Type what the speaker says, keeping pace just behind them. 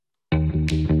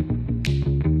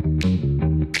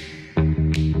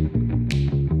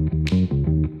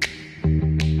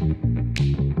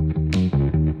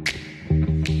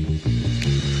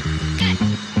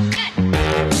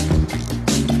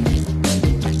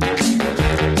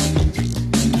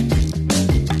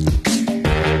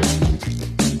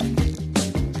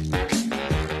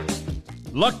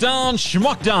Lockdown,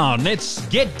 schmockdown. Let's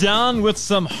get down with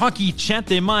some hockey chat.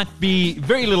 There might be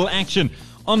very little action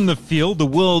on the field the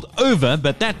world over,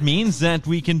 but that means that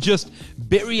we can just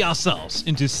bury ourselves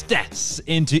into stats,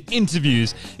 into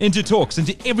interviews, into talks,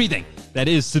 into everything that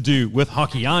is to do with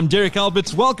hockey. I'm Derek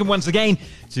Alberts. Welcome once again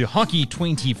to Hockey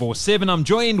 24/7. I'm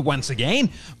joined once again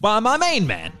by my main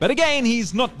man, but again,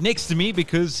 he's not next to me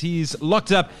because he's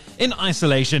locked up in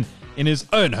isolation in his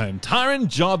own home. Tyron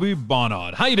Jabu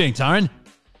Barnard. How you doing, Tyron?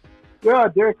 Yeah,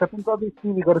 Derek, I think obviously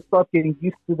we've got to start getting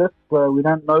used to this. We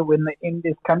don't know when the end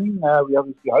is coming. We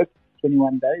obviously hope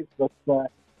 21 days, but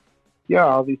yeah,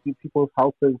 obviously people's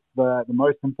health is the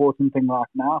most important thing right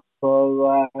now.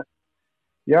 So,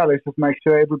 yeah, let's just make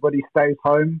sure everybody stays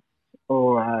home,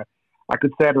 or I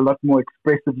could say it a lot more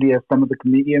expressively as some of the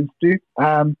comedians do.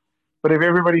 But if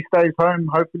everybody stays home,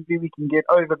 hopefully we can get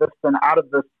over this and out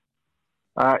of this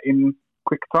in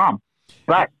quick time.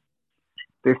 But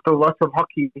there's still lots of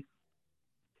hockey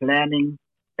planning,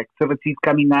 activities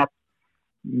coming up,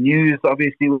 news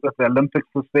obviously with the Olympics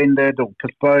suspended or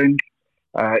postponed,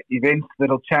 events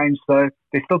that'll change. So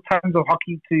there's still tons of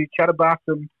hockey to chat about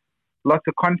and lots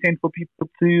of content for people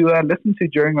to listen to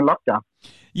during the lockdown.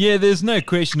 Yeah, there's no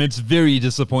question. It's very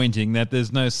disappointing that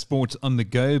there's no sport on the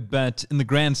go, but in the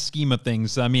grand scheme of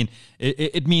things, I mean,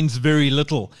 it means very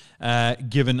little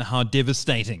given how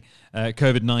devastating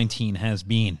COVID-19 has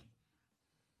been.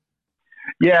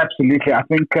 Yeah, absolutely. I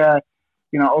think,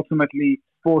 ultimately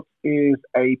sport is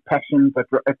a passion, but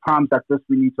at times like this,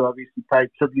 we need to obviously pay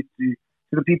tribute to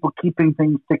the people keeping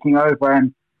things ticking over.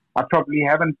 And I probably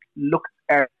haven't looked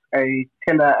at a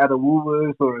teller at a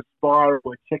Woolworths or a Spar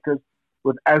or a Checkers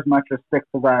with as much respect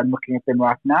as I am looking at them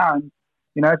right now. And,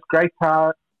 it's great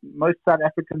how most South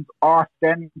Africans are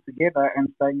standing together and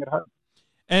staying at home.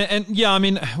 And yeah, I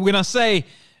mean, when I say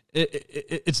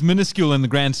it's minuscule in the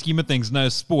grand scheme of things, no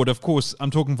sport. Of course,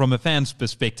 I'm talking from a fan's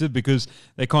perspective because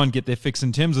they can't get their fix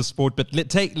in terms of sport. But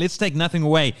let's take nothing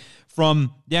away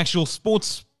from the actual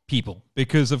sports people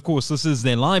because, of course, this is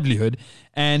their livelihood.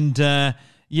 And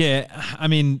yeah, I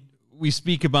mean, we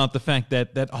speak about the fact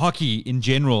that hockey in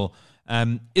general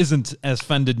isn't as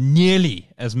funded nearly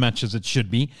as much as it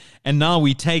should be. And now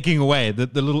we're taking away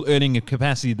the little earning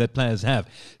capacity that players have.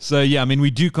 So, yeah, I mean, we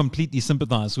do completely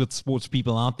sympathize with sports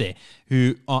people out there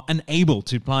who are unable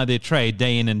to ply their trade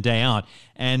day in and day out.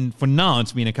 And for now,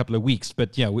 it's been a couple of weeks.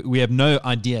 But, yeah, we have no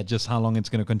idea just how long it's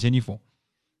going to continue for.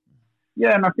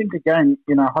 Yeah, and I think, again,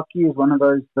 hockey is one of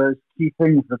those key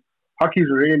things that hockey is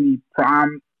really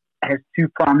has two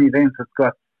prime events. It's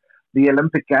got the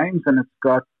Olympic Games and it's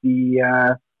got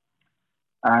the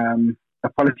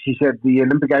the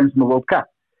Olympic Games and the World Cup.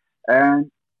 And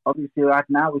obviously right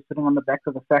now we're sitting on the back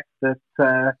of the fact that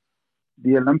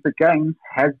the Olympic Games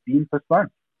has been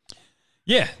postponed.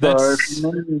 Yeah, that's...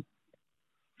 So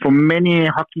for many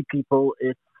hockey people,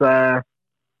 it's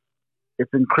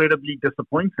incredibly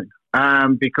disappointing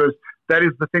because that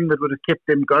is the thing that would have kept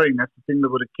them going. That's the thing that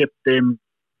would have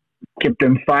kept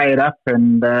them fired up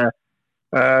and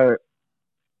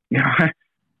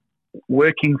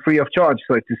working free of charge,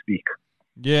 so to speak.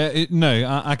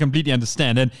 Yeah, I completely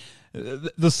understand. And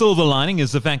the silver lining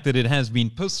is the fact that it has been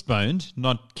postponed,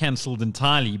 not cancelled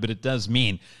entirely, but it does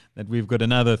mean that we've got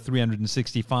another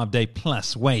 365-day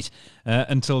plus wait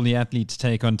until the athletes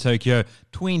take on Tokyo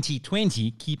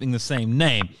 2020, keeping the same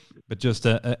name, but just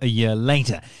a year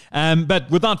later. But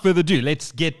without further ado,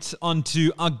 let's get on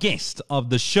to our guest of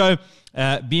the show.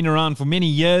 Been around for many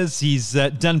years. He's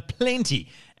done plenty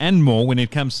and more when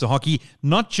it comes to hockey,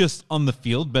 not just on the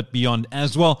field, but beyond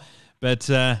as well. But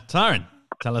Tyron,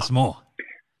 tell us more.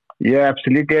 Yeah,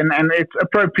 absolutely. And it's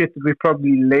appropriate that we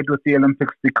probably led with the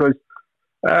Olympics because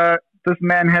this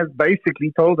man has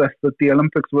basically told us that the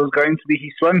Olympics was going to be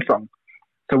his swan song.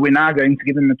 So we're now going to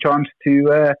give him the chance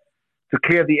to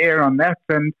clear the air on that.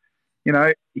 And,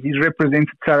 he's represented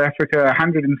South Africa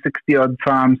 160 odd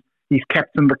times. He's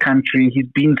captained the country. He's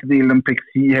been to the Olympics.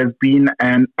 He has been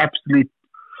an absolute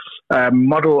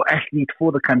model athlete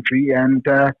for the country and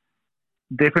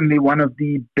definitely one of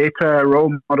the better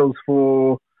role models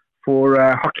for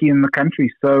hockey in the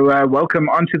country. So welcome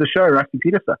onto the show, Rusty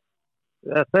Peterson.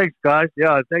 Thanks, guys.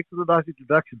 Yeah, thanks for the nice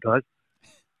introduction, guys.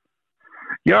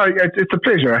 Yeah, it's a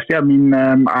pleasure, Rusty. I mean,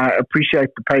 I appreciate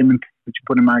the payment that you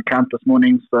put in my account this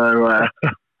morning. So I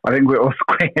think we're all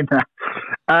square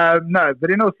now. No,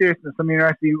 but in all seriousness, I mean,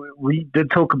 Rusty, we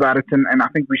did talk about it, and I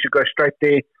think we should go straight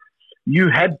there. You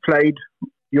had played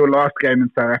your last game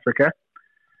in South Africa.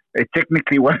 It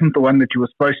technically wasn't the one that you were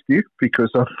supposed to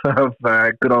because of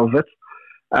good old Wits.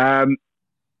 And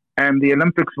the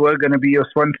Olympics were going to be your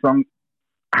swan song.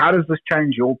 How does this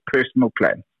change your personal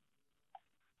plan?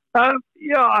 I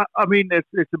mean,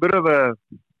 it's a bit of a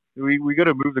we got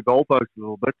to move the goalpost a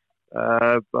little bit.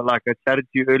 But like I chatted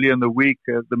to you earlier in the week,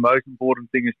 the most important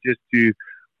thing is just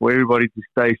for everybody to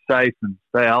stay safe and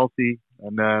stay healthy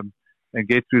and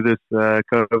get through this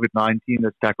COVID-19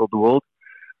 that's tackled the world.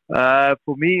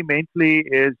 For me, mentally,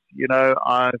 is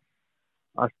I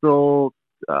still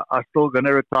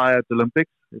gonna retire at the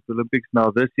Olympics. If the Olympics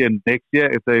now this year and next year,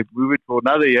 if they move it for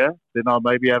another year, then I'll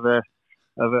maybe have a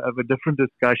different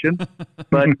discussion.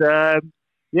 But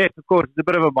yes, of course, it's a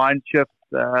bit of a mind shift.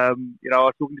 I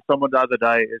was talking to someone the other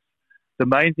day. The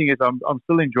main thing is I'm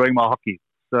still enjoying my hockey.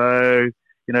 So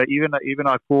even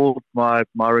I called my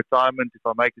retirement if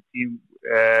I make the team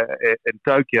in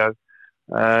Tokyo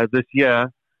this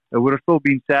year. It would have still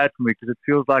been sad for me because it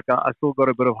feels like I still got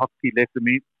a bit of hockey left in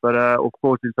me. But of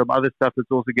course, there's some other stuff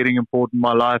that's also getting important in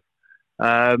my life.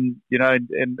 And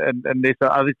there's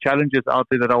other challenges out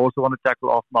there that I also want to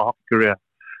tackle after my hockey career.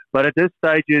 But at this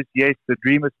stage, yes, the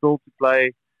dream is still to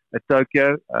play at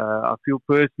Tokyo. I feel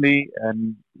personally,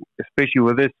 and especially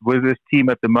with this team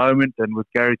at the moment and with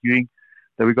Gareth Ewing,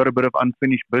 that we got a bit of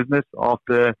unfinished business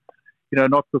after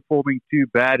not performing too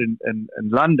bad in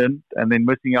London and then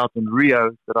missing out on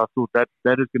Rio. That I thought that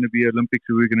is going to be Olympics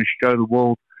where we're going to show the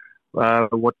world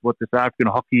what the South African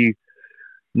hockey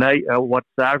what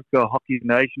South Africa hockey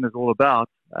nation is all about.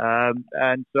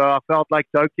 And so I felt like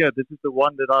Tokyo, this is the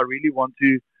one that I really want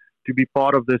to be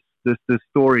part of this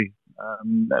story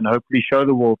and hopefully show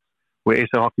the world where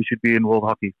SA hockey should be in world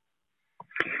hockey.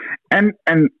 And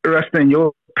Rasta, in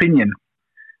your opinion,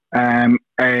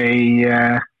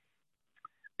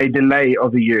 a delay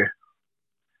of a year,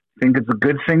 think it's a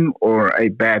good thing or a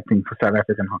bad thing for South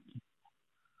African hockey?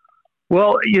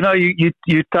 Well, you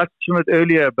touched on it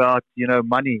earlier about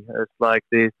money. It's like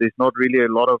there's not really a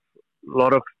lot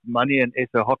of money in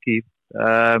SA hockey,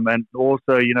 and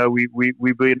also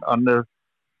we've been under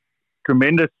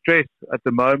tremendous stress at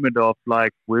the moment of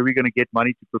like where we're going to get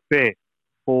money to prepare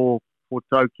for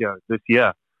Tokyo this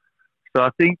year. So I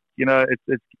think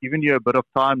it's given you a bit of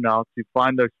time now to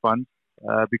find those funds.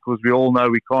 Because we all know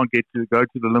we can't go to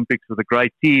the Olympics with a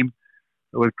great team,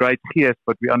 with great skiers,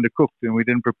 but we undercooked and we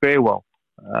didn't prepare well.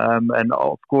 And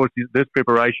of course, this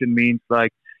preparation means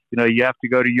like, you have to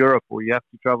go to Europe or you have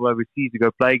to travel overseas to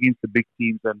go play against the big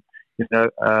teams and,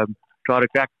 try to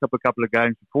catch up a couple of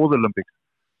games before the Olympics.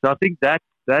 So I think that's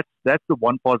the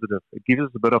one positive. It gives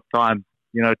us a bit of time,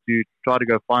 to try to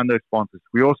go find those sponsors.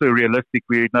 We're also realistic.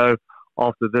 We know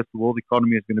after this, the world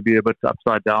economy is going to be a bit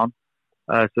upside down.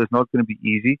 So it's not going to be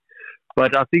easy.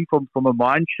 But I think from a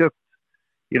mind shift,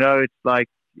 it's like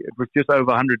it was just over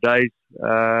 100 days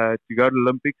to go to the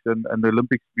Olympics and the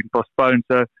Olympics have been postponed.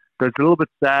 So it's a little bit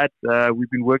sad. We've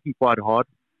been working quite hard.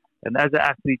 And as an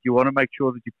athlete, you want to make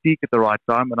sure that you peak at the right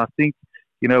time. And I think,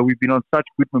 we've been on such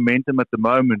good momentum at the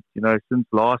moment, since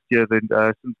last year,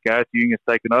 since Gareth Ewing has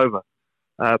taken over.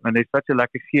 And there's such a lack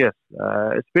of fierce,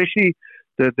 especially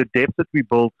the depth that we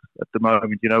built at the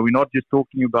moment. We're not just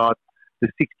talking about the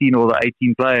 16 or the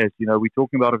 18 players. We're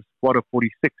talking about a squad of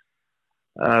 46.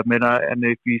 And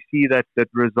if you see that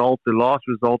result, the last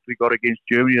result we got against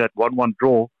Germany, that 1-1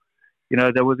 draw,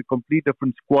 there was a complete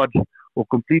different squad or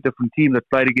complete different team that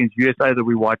played against USA that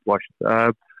we whitewashed.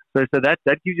 So that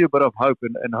gives you a bit of hope,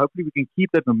 and hopefully we can keep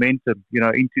that momentum,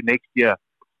 into next year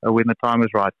when the time is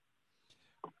right.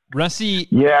 Rassie?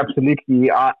 Yeah, absolutely.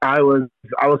 I was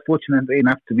fortunate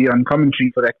enough to be on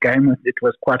commentary for that game. It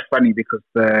was quite funny because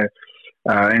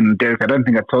and Derek, I don't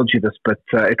think I told you this, but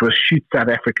it was Shoot South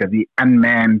Africa, the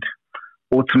unmanned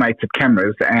automated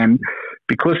cameras. And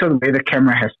because of the way the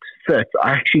camera has to sit,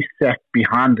 I actually sat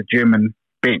behind the German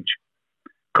bench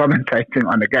commentating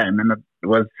on the game. And it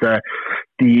was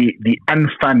the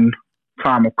unfun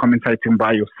time of commentating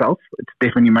by yourself. It's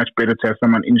definitely much better to have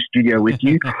someone in studio with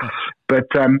you. But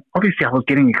obviously I was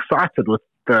getting excited with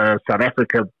South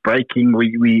Africa breaking.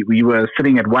 We were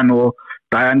sitting at 1-0.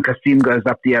 Dayan Kasim goes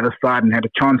up the other side and had a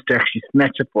chance to actually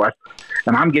snatch it for us.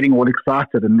 And I'm getting all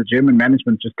excited. And the German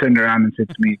management just turned around and said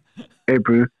to me, "Hey,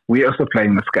 Brew, we're also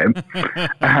playing this game."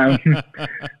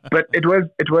 But it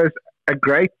was a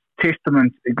great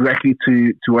testament exactly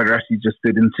to what Rassie just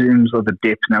said in terms of the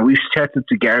depth. Now, we've chatted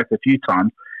to Gareth a few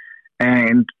times.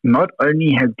 And not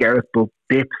only has Gareth built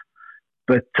depth,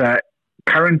 but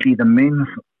currently the men's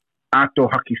outdoor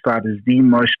hockey side is the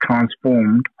most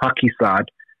transformed hockey side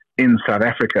in South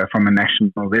Africa from a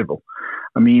national level.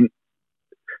 I mean,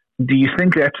 do you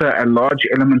think that's a large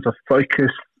element of focus,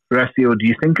 Rassie, or do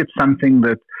you think it's something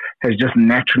that has just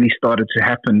naturally started to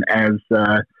happen as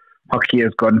hockey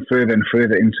has gone further and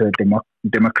further into a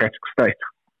democratic state?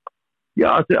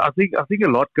 Yeah, I think a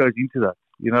lot goes into that.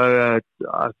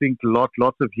 I think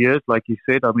lots of years, like you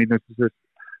said. I mean, this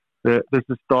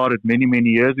has started many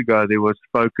years ago. There was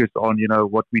focus on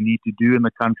what we need to do in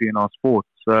the country in our sport.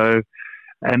 So,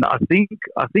 and I think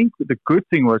the good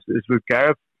thing is with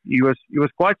Gareth, he was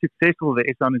quite successful with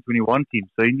the S21 team.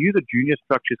 So he knew the junior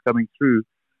structures coming through,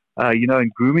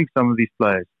 and grooming some of these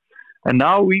players. And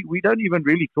now we don't even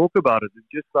really talk about it. It's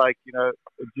just like,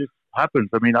 it just happens.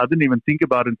 I mean, I didn't even think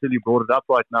about it until you brought it up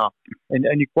right now. And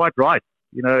you're quite right.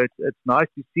 It's nice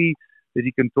to see that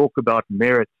he can talk about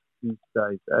merit these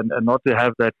days and not to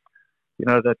have that,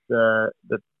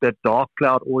 that dark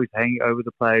cloud always hanging over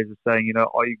the players and saying,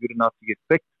 are you good enough to get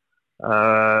picked?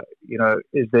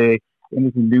 Is there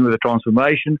anything to do with the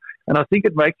transformation? And I think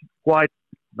it makes it quite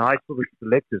nice for the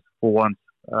selectors for once.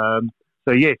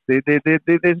 So yes, there's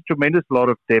a tremendous lot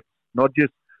of depth, not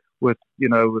just with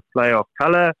player of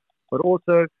color, but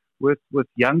also with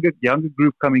younger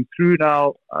group coming through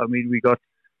now. I mean, we got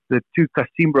the two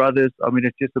Kasim brothers. I mean,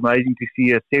 it's just amazing to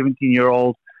see a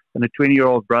 17-year-old and a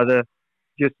 20-year-old brother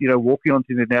just walking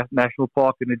onto the national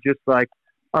park and just like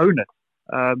own it.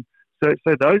 So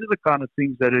those are the kind of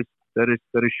things that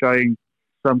is showing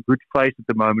some good face at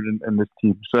the moment in this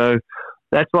team. So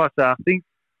that's why I say I think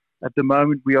at the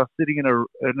moment we are sitting in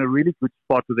a really good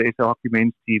spot with the SA Hockey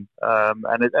men's team,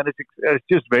 and it's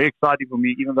just very exciting for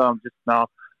me, even though I'm just now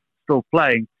still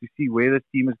playing, to see where this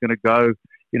team is going to go.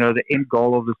 The end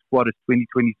goal of the squad is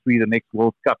 2023, the next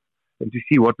World Cup, and to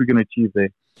see what we're going to achieve there.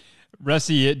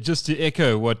 Rassie, just to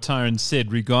echo what Tyron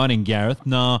said regarding Gareth.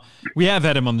 Now, we have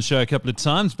had him on the show a couple of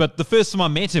times, but the first time I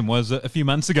met him was a few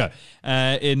months ago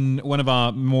in one of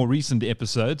our more recent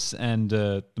episodes, and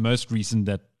the most recent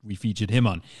that we featured him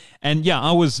on. And yeah,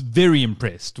 I was very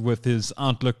impressed with his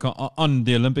outlook on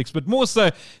the Olympics, but more so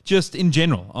just in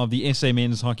general of the SA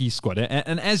men's hockey squad.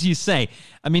 And as you say,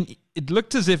 I mean, it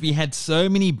looked as if he had so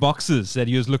many boxes that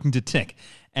he was looking to tick.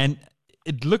 And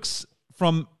it looks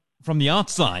from the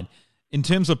outside, in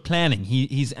terms of planning,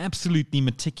 he's absolutely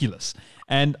meticulous.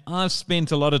 And I've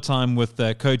spent a lot of time with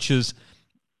coaches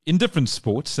in different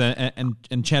sports and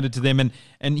chatted to them,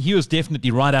 and he was definitely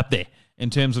right up there in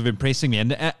terms of impressing me.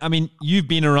 And I mean, you've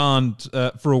been around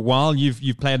for a while.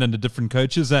 You've played under different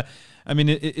coaches. I mean,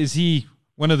 is he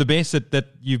one of the best that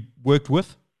you've worked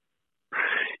with?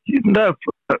 No,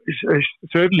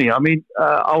 certainly. I mean,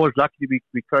 I was lucky to be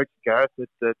coached Gareth at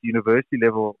the university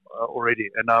level already,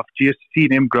 and I've just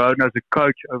seen him grow as a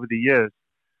coach over the years,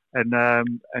 and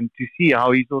to see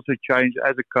how he's also changed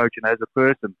as a coach and as a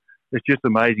person, it's just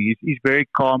amazing. He's very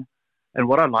calm, and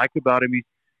what I like about him is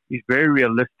he's very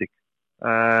realistic.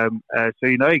 So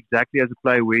you know exactly as a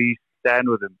player where you stand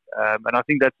with him, and I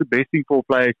think that's the best thing for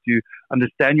players, to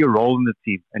understand your role in the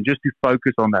team and just to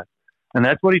focus on that. And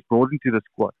that's what he's brought into the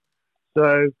squad.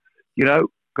 So,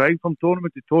 going from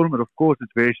tournament to tournament, of course,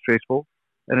 it's very stressful.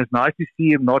 And it's nice to see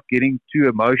him not getting too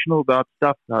emotional about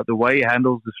stuff, the way he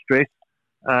handles the stress.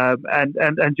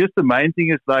 And just the main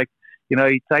thing is, like, he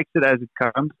takes it as it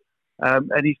comes.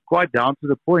 And he's quite down to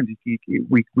the point.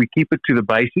 We keep it to the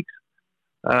basics.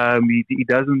 He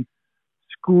doesn't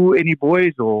school any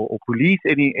boys or police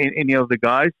any of the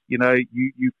guys.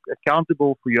 You're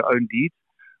accountable for your own deeds.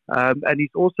 And he's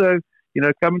also,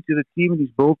 coming to the team, and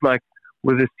he's built like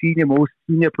with the more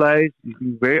senior players. He's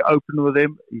been very open with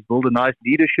them. He's built a nice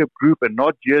leadership group, and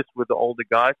not just with the older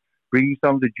guys, bringing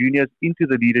some of the juniors into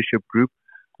the leadership group.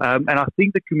 And I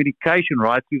think the communication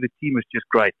right through the team is just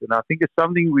great. And I think it's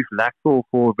something we've lacked for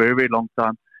a very, very long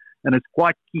time. And it's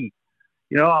quite key.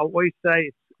 I always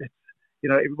say,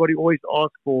 everybody always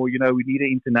asks for, we need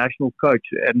an international coach.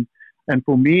 And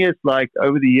for me, it's like,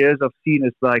 over the years I've seen,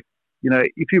 it's like,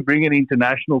 if you bring an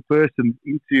international person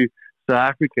into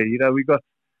South Africa,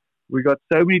 we got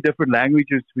so many different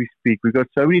languages we speak. We've got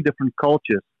so many different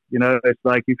cultures. It's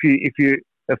like if you're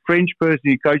a French person,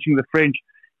 you're coaching the French,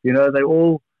 they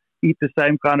all eat the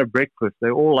same kind of breakfast. They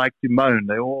all like to moan.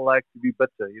 They all like to be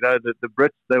bitter. The Brits,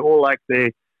 they all like their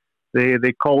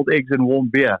cold eggs and warm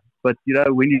beer. But,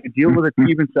 when you deal with a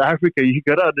team in South Africa, you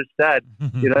got to understand,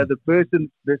 the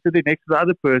person that's sitting next to the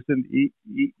other person,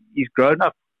 he's grown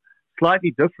up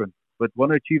slightly different, but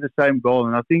want to achieve the same goal.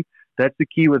 And I think that's the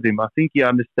key with him. I think he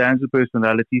understands the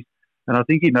personalities, and I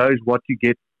think he knows what to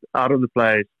get out of the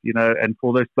players, and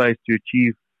for those players to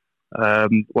achieve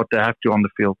what they have to on the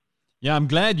field. Yeah, I'm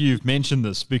glad you've mentioned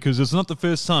this, because it's not the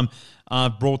first time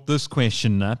I've brought this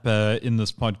question up in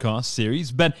this podcast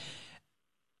series. But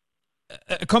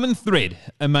a common thread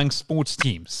among sports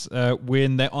teams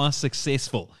when they are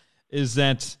successful is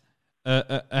that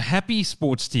a happy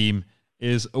sports team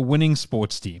is a winning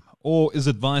sports team, Or is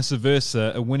it vice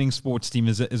versa? A winning sports team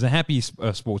is a happy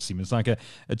sports team. It's like a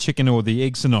chicken or the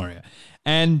egg scenario.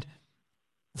 And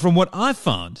from what I've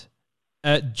found,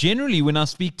 generally when I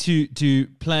speak to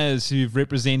players who've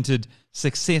represented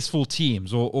successful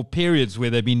teams or periods where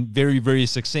they've been very, very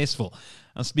successful,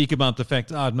 I speak about the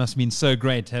fact, it must have been so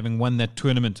great having won that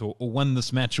tournament or won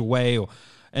this match away,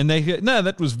 and they go, no,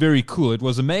 that was very cool. It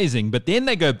was amazing. But then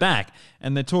they go back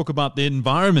and they talk about the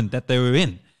environment that they were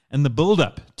in and the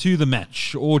build-up to the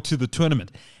match or to the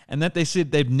tournament, and that they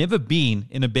said they've never been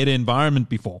in a better environment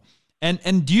before.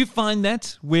 And do you find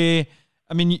that where,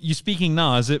 I mean, you're speaking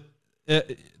now, is it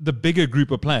the bigger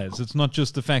group of players? It's not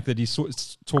just the fact that he's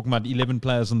talking about 11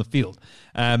 players on the field.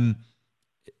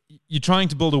 You're trying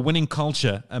to build a winning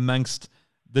culture amongst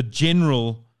the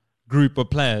general group of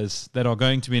players that are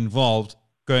going to be involved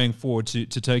going forward to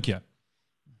Tokyo.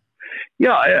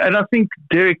 Yeah, and I think,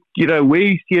 Derek, where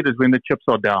you see it is when the chips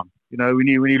are down. When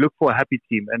you look for a happy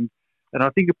team. And I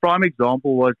think a prime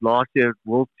example was last year at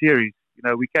World Series.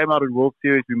 We came out of World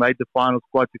Series, we made the finals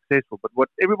quite successful. But what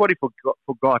everybody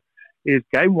forgot is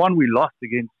game one we lost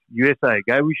against USA, a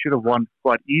game we should have won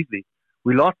quite easily.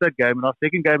 We lost that game, and our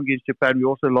second game against Japan, we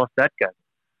also lost that game.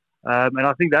 And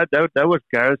I think that was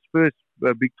Gareth's first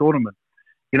big tournament.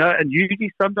 And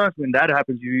usually sometimes when that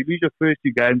happens, you lose your first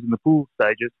two games in the pool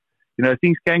stages,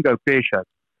 things can go pear-shaped.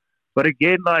 But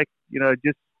again,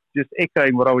 just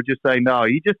echoing what I was just saying now,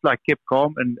 he just kept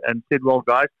calm and said, well,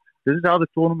 guys, this is how the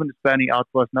tournament is panning out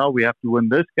for us now. We have to win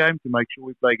this game to make sure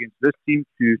we play against this team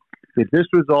to get this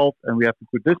result, and we have to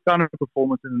put this kind of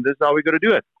performance in, and this is how we're going to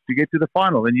do it to get to the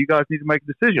final. And you guys need to make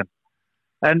a decision.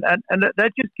 And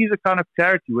that just gives a kind of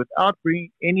clarity without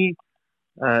bringing any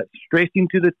stress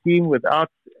into the team,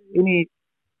 without any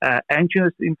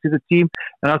anxiousness into the team.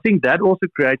 And I think that also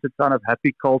creates a kind of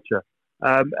happy culture.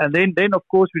 And then of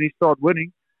course, when you start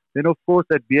winning, then of course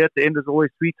that beer at the end is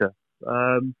always sweeter.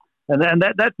 And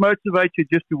that motivates you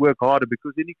just to work harder,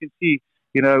 because then you can see,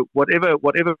 whatever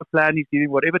plan he's giving,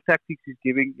 whatever tactics he's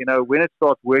giving, when it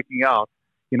starts working out,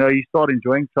 you start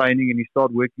enjoying training and you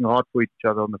start working hard for each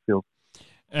other on the field.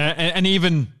 And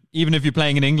even if you're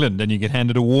playing in England and you get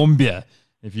handed a warm beer,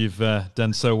 if you've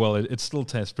done so well, it still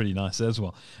tastes pretty nice as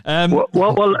well.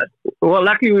 Well,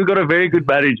 luckily we've got a very good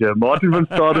manager. Martin van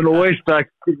Staden always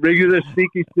regular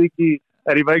sneaky,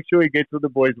 and he makes sure he gets what the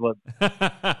boys want.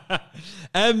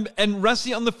 And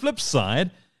Rusty, on the flip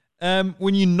side,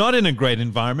 when you're not in a great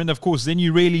environment, of course, then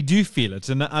you really do feel it.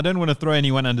 And I don't want to throw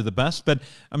anyone under the bus, but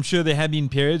I'm sure there have been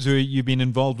periods where you've been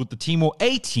involved with the team or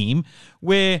a team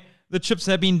where the chips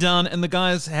have been down and the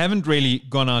guys haven't really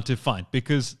gone out to fight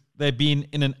because they've been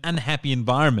in an unhappy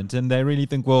environment and they really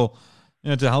think, well,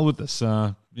 to hell with this.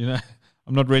 I'm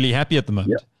not really happy at the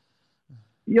moment.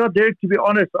 Yeah, Derek, to be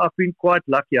honest, I've been quite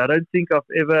lucky. I don't think I've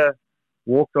ever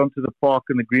walked onto the park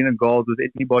in the green and gold with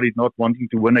anybody not wanting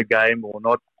to win a game or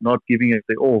not giving it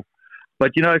their all.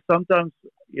 But, sometimes,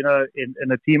 in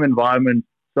a team environment,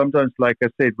 sometimes, like I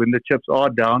said, when the chips are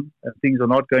down and things are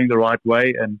not going the right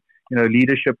way and,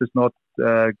 leadership is not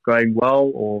going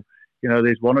well, or,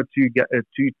 there's one or two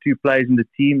players in the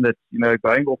team that's,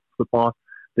 going off the path,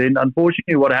 then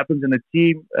unfortunately what happens in a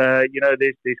team,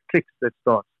 there's clicks that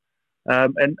start.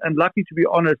 And lucky, to be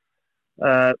honest,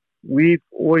 we've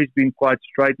always been quite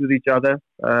straight with each other.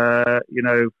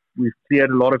 We've cleared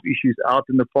a lot of issues out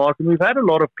in the past, and we've had a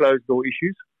lot of closed door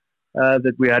issues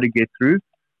that we had to get through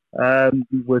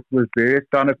with various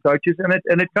kind of coaches,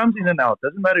 and it comes in and out.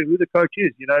 Doesn't matter who the coach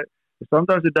is.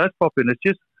 Sometimes it does pop in. It's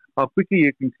just how quickly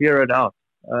you can clear it out.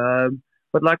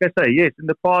 But like I say, yes, in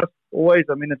the past, always,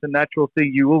 it's a natural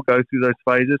thing. You will go through those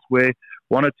phases where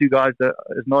one or two guys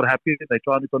is not happy. They're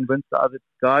trying to convince the other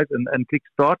guys and kick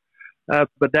start.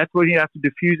 But that's when you have to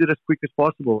diffuse it as quick as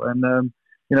possible. And,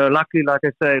 luckily, like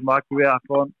I say, in my career, I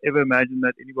can't ever imagine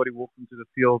that anybody walks into the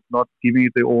field not giving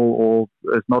it their all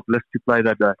or is not left to play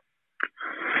that day.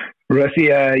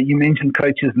 Rusty, you mentioned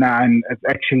coaches now, and it's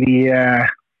actually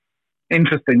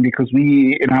interesting because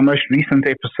in our most recent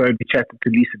episode, we chatted to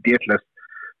Lisa Dietlers,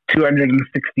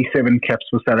 267 caps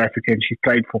for South Africa, and she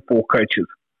played for 4 coaches.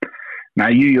 Now,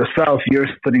 you yourself, you're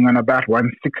sitting on about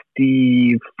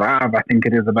 165, I think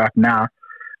it is about now.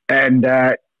 And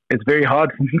it's very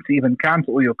hard for me to even count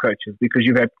all your coaches because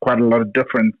you've had quite a lot of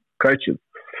different coaches.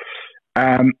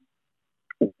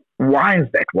 Why is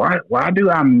that? Why do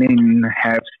our men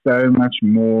have so much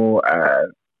more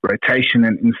rotation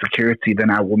and insecurity than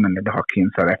our women in hockey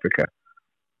in South Africa?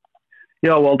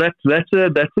 Yeah, well, that's a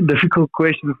difficult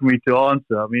question for me to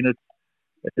answer.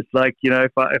 It's like,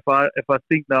 if I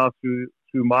think now through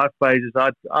my phases,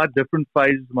 I had different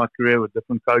phases of my career with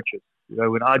different coaches.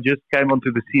 When I just came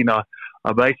onto the scene, I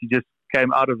basically just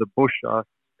came out of the bush. I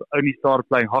only started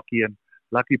playing hockey, and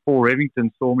luckily Paul Revington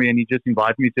saw me and he just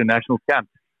invited me to a national camp.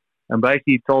 And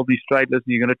basically he told me straight, listen,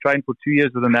 you're going to train for 2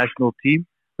 years with the national team,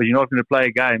 but you're not going to play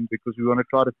a game because we want to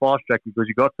try to fast track because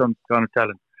you got some kind of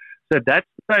talent. So at that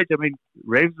stage, I mean,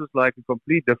 Revs was like a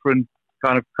complete different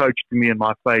kind of coach to me in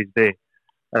my phase there.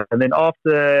 And then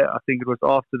after, I think it was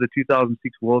after the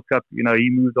 2006 World Cup, you know, he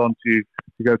moved on to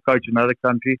go coach another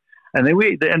country. And then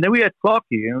we had Clarkie.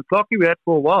 You know, Clarkie we had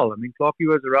for a while. I mean, Clarkie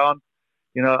was around,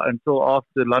 you know, until after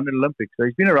the London Olympics. So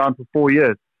he's been around for 4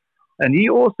 years. And he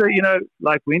also, you know,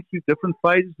 like went through different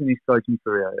phases in his coaching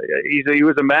career. He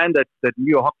was a man that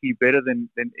knew hockey better than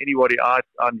anybody I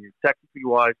knew. Tactically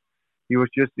wise, he was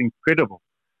just incredible.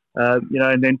 You know,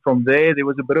 and then from there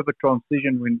was a bit of a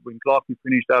transition when Clarkie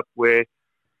finished up where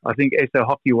I think SA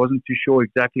Hockey wasn't too sure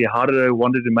exactly how they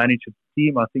wanted to manage the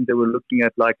team. I think they were looking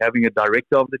at like having a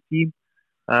director of the team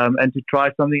and to try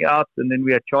something out. And then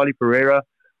we had Charlie Pereira,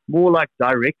 more like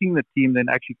directing the team than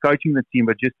actually coaching the team,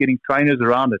 but just getting trainers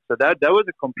around it. So that was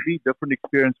a complete different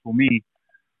experience for me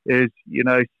is, you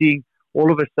know, seeing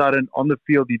all of a sudden on the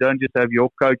field, you don't just have your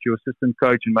coach, your assistant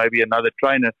coach, and maybe another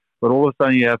trainer, but all of a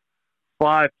sudden you have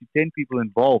 5 to 10 people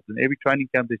involved. In every training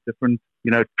camp, there's different,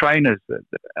 you know, trainers,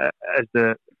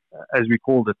 as we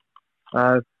called it.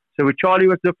 So with Charlie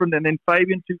was different, and then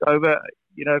Fabian took over.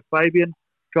 You know, Fabian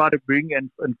tried to bring and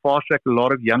fast track a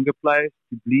lot of younger players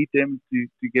to bleed them to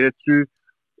get it through.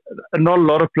 Not a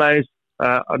lot of players,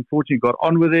 unfortunately, got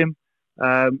on with him.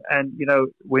 And you know,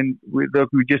 when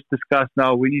we just discussed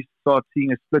now, when you start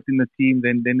seeing a split in the team,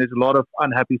 then there's a lot of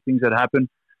unhappy things that happen.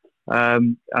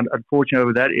 And unfortunately,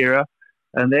 over that era.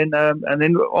 And then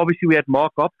obviously we had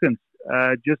Mark Hopkins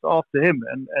just after him.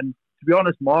 And to be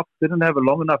honest, Mark didn't have a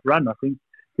long enough run. I think,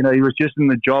 you know, he was just in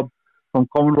the job from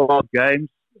Commonwealth Games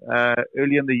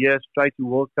early in the year, straight to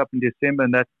World Cup in December,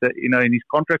 and that's, you know, in his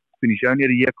contract finished, only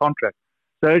had a year contract.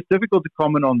 So it's difficult to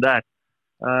comment on that,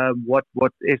 what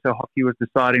SA Hockey was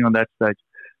deciding on that stage.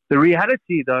 The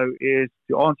reality, though, is,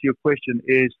 to answer your question,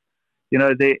 is, you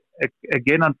know,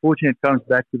 again, unfortunately, it comes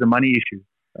back to the money issue.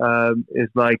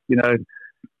 It's like, you know,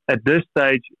 at this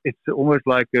stage, it's almost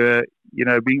like, you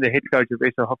know, being the head coach of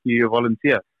SA Hockey, you're a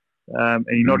volunteer, and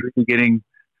you're not really getting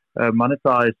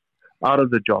monetized out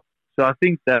of the job. So I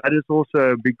think that is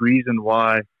also a big reason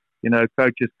why, you know,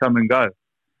 coaches come and go.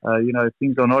 You know,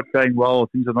 things are not going well,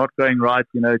 things are not going right.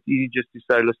 You know, it's easy just to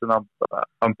say, listen,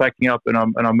 I'm packing up and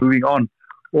I'm moving on.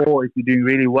 Or if you're doing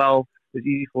really well, it's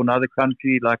easy for another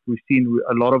country. Like we've seen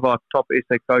a lot of our top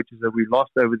SA coaches that we've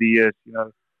lost over the years. You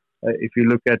know, if you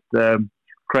look at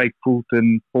Craig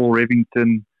Fulton, Paul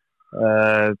Revington,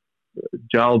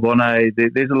 Giles Bonnet,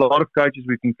 there's a lot of coaches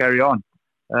we can carry on.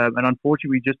 And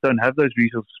unfortunately, we just don't have those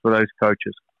resources for those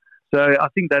coaches. So I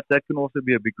think that can also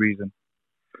be a big reason.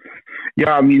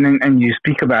 Yeah, I mean, and you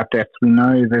speak about that. We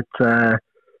know that,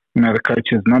 you know, the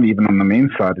coaches, not even on the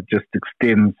men's side, it just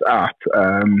extends out.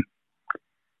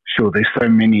 Sure, there's so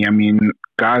many. I mean,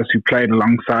 guys who played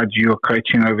alongside you or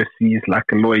coaching overseas, like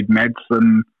Lloyd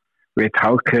Madsen, Rhett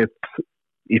Halkett,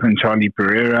 even Charlie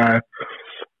Pereira,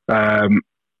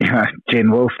 you know,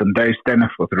 Jen Wilson, Dave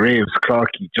Staniforth, Revs,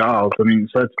 Clarkie, Giles. I mean,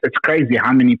 so it's crazy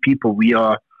how many people we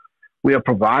are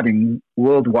providing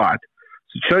worldwide.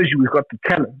 So it shows you we've got the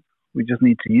talent. We just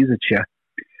need to use it here.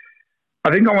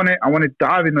 I think I want to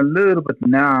dive in a little bit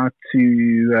now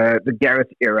to the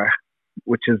Gareth era,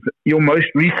 which is your most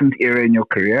recent era in your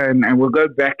career, and we'll go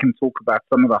back and talk about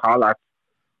some of the highlights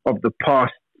of the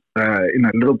past in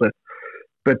a little bit.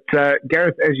 But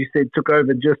Gareth, as you said, took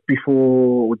over just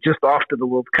after the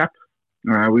World Cup.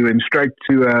 We went straight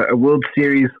to a World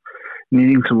Series,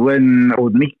 needing to win or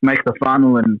make the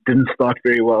final, and didn't start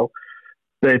very well.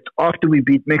 But after we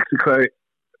beat Mexico,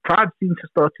 tide seemed to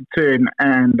start to turn,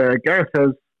 and Gareth has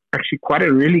actually quite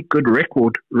a really good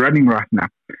record running right now.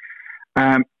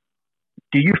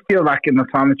 Do you feel like in the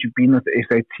time that you've been with the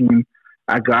SA team,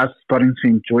 our guys are starting to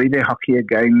enjoy their hockey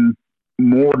again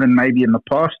more than maybe in the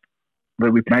past,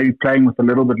 where we're maybe playing with a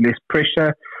little bit less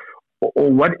pressure? Or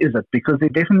what is it? Because there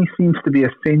definitely seems to be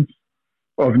a sense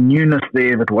of newness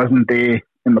there that wasn't there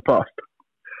in the past.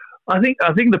 I think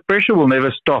the pressure will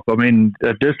never stop. I mean,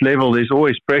 at this level, there's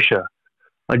always pressure.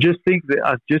 I just think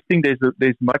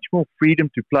there's much more freedom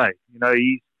to play. You know,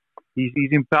 he's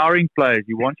empowering players.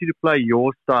 He wants you to play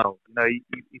your style. You know,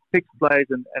 he picks players,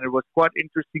 and it was quite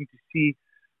interesting to see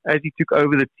as he took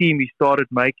over the team. He started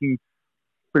making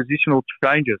positional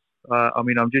changes. I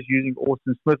mean, I'm just using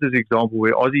Austin Smith as an example,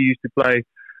 where Ozzy used to play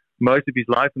most of his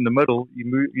life in the middle.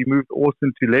 You moved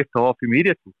Austin to left half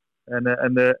immediately, and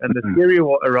the theory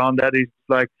around that is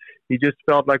like he just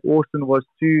felt like Austin was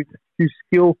too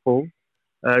skillful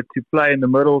to play in the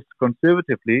middle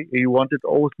conservatively. He wanted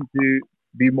Olsen to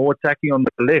be more attacking on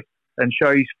the left and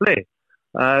show his flair.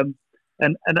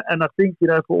 And I think,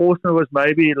 for Austin it was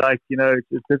maybe like,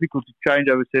 it's difficult to change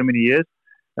over so many years.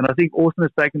 And I think Austin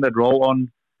has taken that role on,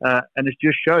 and it's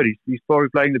just showed he's probably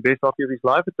playing the best hockey of his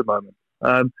life at the moment.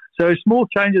 So small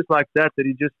changes like that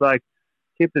he just like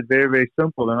kept it very, very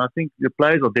simple. And I think the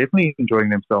players are definitely enjoying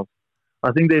themselves.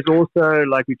 I think there's also,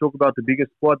 like we talk about the bigger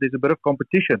squad, there's a bit of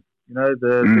competition.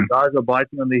 The guys are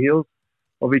biting on the heels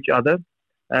of each other.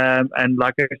 And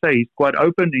like I say, he's quite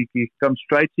open. He comes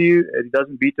straight to you. He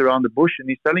doesn't beat around the bush. And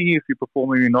he's telling you if you're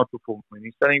performing or you're not performing.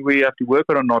 He's telling you where you have to work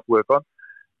on or not work on.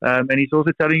 And he's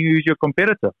also telling you who's your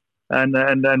competitor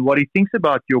and what he thinks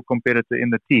about your competitor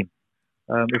in the team,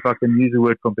 if I can use the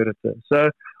word competitor. So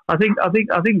I think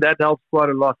that helps quite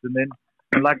a lot. And then,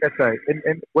 and like I say,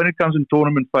 and when it comes in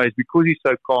tournament phase, because he's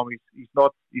so calm, he's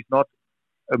not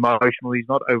emotional. He's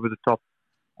not over the top.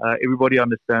 Everybody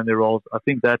understands their roles. I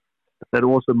think that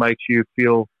also makes you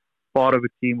feel part of a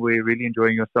team where you're really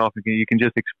enjoying yourself. You can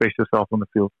just express yourself on the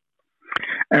field.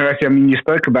 And actually, you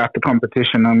spoke about the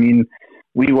competition.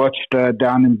 We watched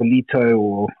down in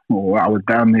Belito, or I was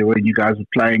down there when you guys were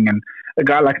playing, and a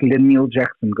guy like Neil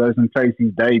Jackson goes and plays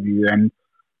his debut and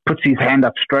puts his hand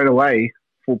up straight away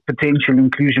for potential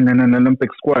inclusion in an Olympic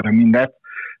squad.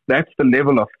 That's the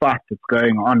level of fight that's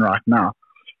going on right now.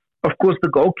 Of course, the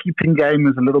goalkeeping game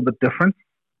is a little bit different.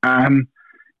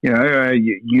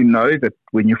 You know that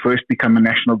when you first become a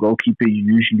national goalkeeper, you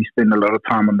usually spend a lot of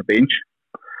time on the bench.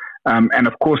 And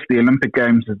of course, the Olympic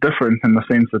Games is different in the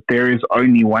sense that there is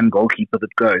only one goalkeeper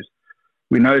that goes.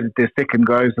 We know that their second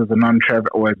goes as a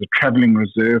or as a travelling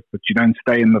reserve, but you don't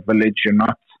stay in the village. You're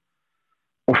not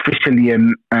officially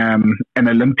an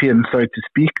Olympian, so to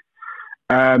speak.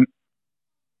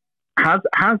 How's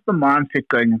the mindset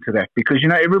going into that? Because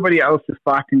everybody else is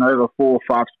fighting over 4 or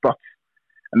 5 spots,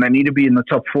 and they need to be in the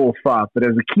top 4 or 5. But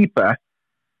as a keeper,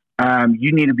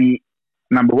 you need to be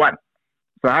number 1.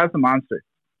 So how's the mindset?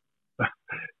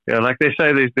 Yeah, like they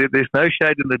say, there's no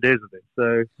shade in the desert.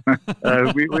 So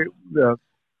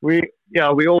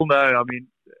we all know.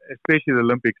 Especially the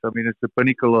Olympics. It's the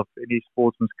pinnacle of any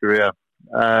sportsman's career.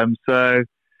 So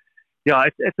yeah,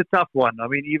 it's a tough one.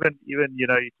 Even you're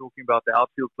talking about the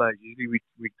outfield players. Usually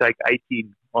we take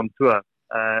 18 on tour,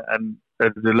 and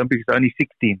the Olympics is only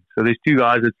 16. So there's 2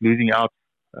 guys that's losing out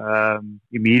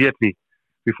immediately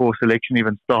before selection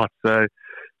even starts.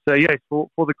 So yeah, for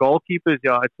the goalkeepers,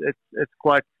 yeah, it's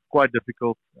quite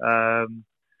difficult. I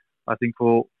think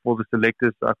for the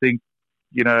selectors, I think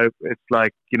it's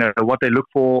like what they look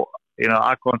for.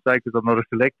 I can't say because I'm not a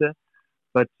selector,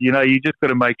 but you just got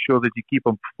to make sure that you keep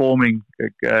on performing.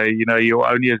 You're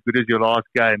only as good as your last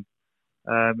game,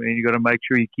 and you got to make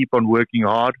sure you keep on working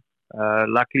hard.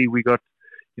 Luckily, we got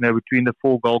between the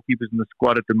 4 goalkeepers in the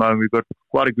squad at the moment, we've got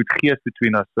quite a good geest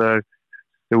between us.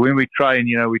 So when we train,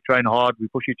 we train hard, we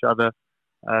push each other.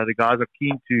 The guys are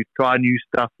keen to try new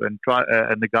stuff and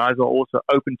the guys are also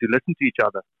open to listen to each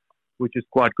other, which is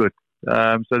quite good.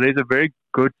 So there's a very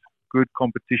good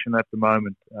competition at the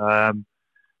moment, and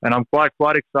I'm quite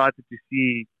excited to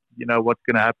see what's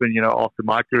going to happen after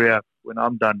my career when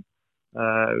I'm done.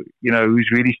 Who's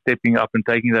really stepping up and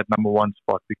taking that number 1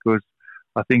 spot, because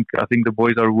I think the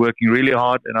boys are working really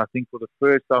hard, and I think for the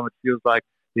first time it feels like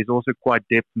there's also quite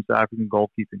depth in South African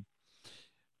goalkeeping.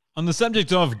 On the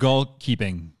subject of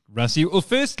goalkeeping, Rassie, well,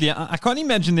 firstly, I can't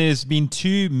imagine there's been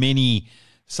too many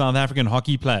South African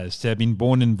hockey players to have been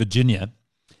born in Virginia,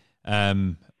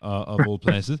 of all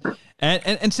places.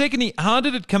 And secondly, how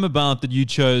did it come about that you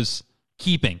chose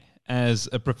keeping as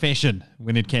a profession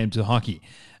when it came to hockey?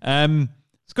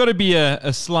 It's got to be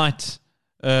a slight...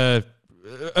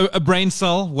 a brain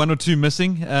cell, 1 or 2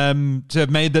 missing, to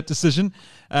have made that decision.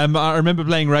 I remember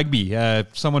playing rugby.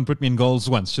 Someone put me in goals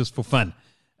once just for fun.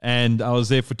 And I was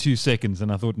there for 2 seconds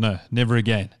and I thought, no, never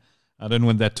again. I don't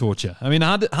want that torture.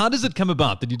 How does it come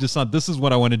about that you decide this is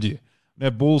what I want to do? I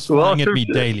have balls flying at me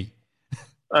daily.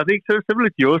 I think so similar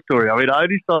to your story. I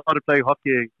only started playing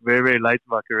hockey very, very late in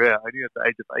my career, only at the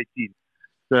age of 18.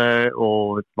 So,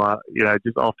 or it's my,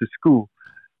 just after school.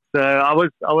 So I was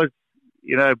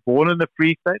born in the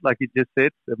Free State, like you just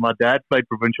said. My dad played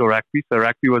provincial rugby, so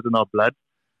rugby was in our blood.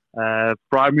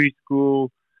 Primary school,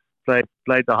 played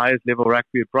the highest level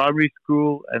rugby at primary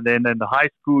school, and then in the high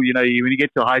school, when you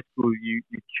get to high school, you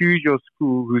choose your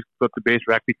school who's got the best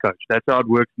rugby coach. That's how it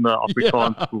works in the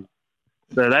Afrikaans school.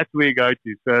 So that's where you go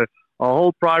to. So our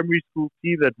whole primary school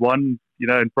team that won,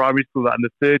 in primary school, the under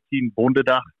 13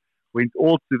 Bondedag, went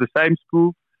all to the same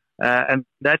school. And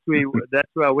that's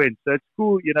where I went. So at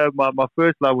school, my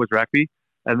first love was rugby,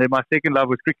 and then my second love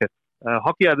was cricket.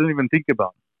 Hockey, I didn't even think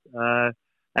about.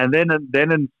 And then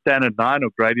in standard 9 or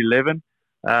grade 11,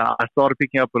 I started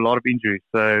picking up a lot of injuries.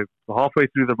 So halfway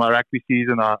through my rugby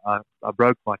season, I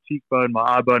broke my cheekbone, my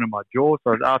eye bone, and my jaw.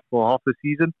 So I was out for half the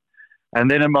season. And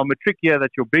then in my matric year,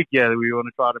 that's your big year, we want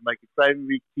to try to make a Saving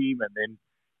Week team, and then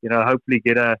hopefully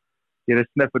get a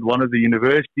sniff at one of the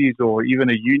universities or even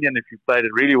a union if you played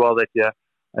it really well that year.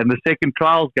 And the second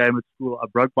trials game at school, I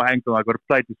broke my ankle. I got a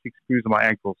plate with 6 screws on my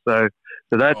ankle. So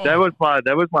that was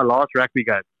my last rugby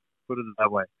game, put it that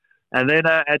way. And then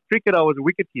at cricket, I was a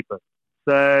wicket keeper.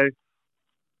 So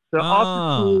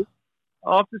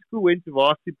after school went to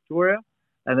Varsity Victoria,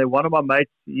 and then one of my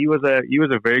mates, he was a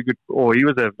very good, or he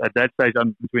was at that stage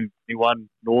under 21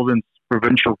 Northern's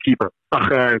provincial keeper,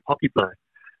 hockey player.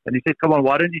 And he said, "Come on,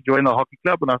 why don't you join the hockey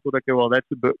club?" And I thought, okay, well, that's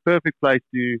the perfect place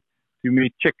to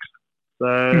meet chicks.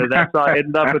 So that's how I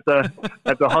ended up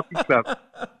at the hockey club.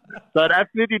 So I had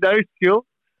absolutely no skill,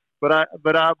 but I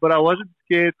wasn't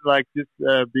scared, like just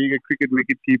being a cricket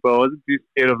wicket keeper. I wasn't too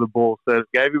scared of the ball. So it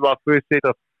gave me my first set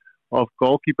of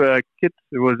goalkeeper kits.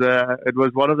 It was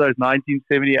one of those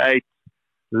 1978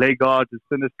 leg guards, as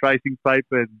thin as tracing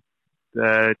paper,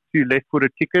 and 2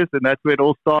 left-footed kickers, and that's where it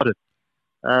all started.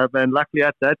 And luckily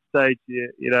at that stage,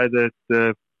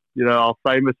 our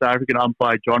famous South African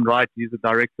umpire, John Wright, he's the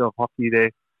director of hockey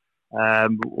there.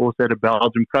 Also had a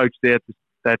Belgian coach there at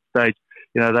that stage.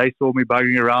 They saw me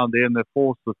bugging around there in the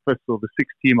 4th or 5th or the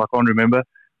 6th team, I can't remember.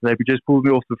 They just pulled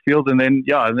me off the field, and then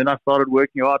I started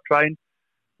working hard, trained,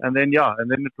 and then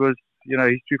it was,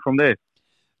 history from there.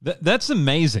 That's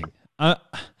amazing. I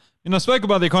spoke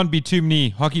about there can't be too many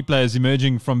hockey players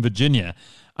emerging from Virginia.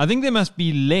 I think there must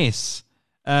be less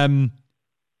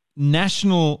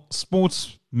national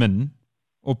sportsmen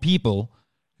or people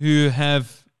who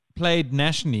have played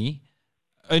nationally,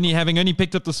 having only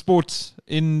picked up the sport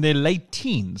in their late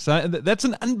teens. That's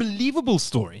an unbelievable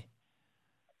story.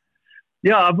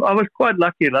 Yeah, I was quite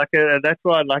lucky. That's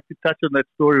why I'd like to touch on that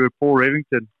story with Paul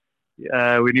Revington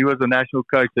when he was the national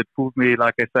coach that pulled me,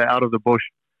 like I say, out of the bush.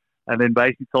 And then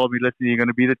basically told me, listen, you're going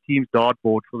to be the team's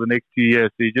dartboard for the next 2 years.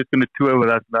 So you're just going to tour with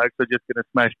us, and I'm also just going to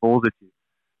smash balls at you.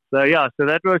 So so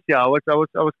that was I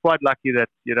was quite lucky that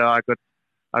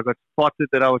I got spotted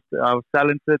that I was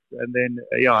talented, and then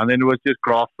it was just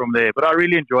graft from there. But I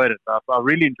really enjoyed it. I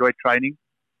really enjoyed training.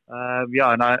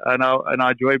 And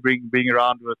I enjoy being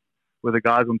around with the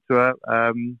guys on tour.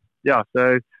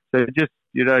 So it just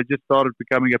started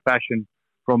becoming a passion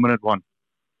from minute one.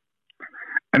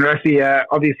 And Rassie,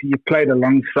 obviously you played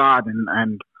alongside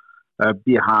and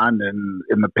behind and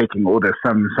in the pecking order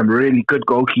some really good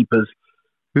goalkeepers.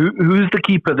 Who's the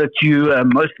keeper that you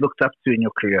most looked up to in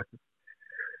your career?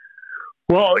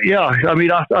 Well, I mean,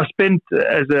 I spent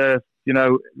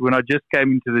when I just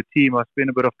came into the team, I spent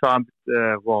a couple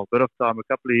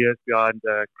of years behind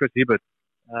Chris Hibbert.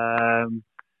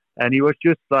 And he was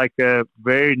just like a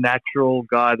very natural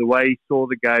guy. The way he saw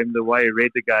the game, the way he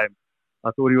read the game, I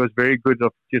thought he was very good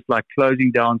of just like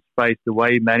closing down space, the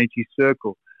way he managed his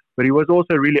circle. But he was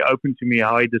also really open to me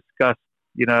how he discussed,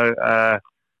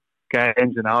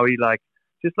 games, and how he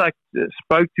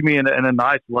spoke to me in a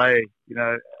nice way,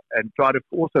 and tried to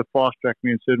also fast track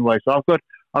me in certain ways. So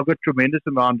I've got tremendous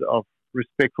amount of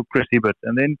respect for Chris Hibbert.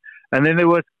 And then there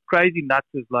was crazy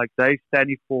nutters like Dave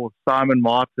Staniforth, Simon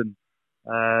Martin.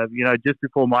 Just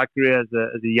before my career as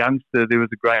a youngster, there was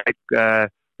a great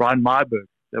Brian Myberg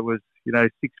that was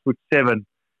 6'7",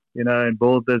 and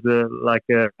bowled as a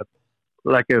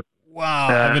wow.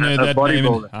 I haven't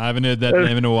heard that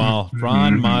name in a while.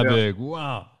 Brian Myberg.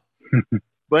 Wow.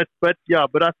 But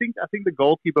I think the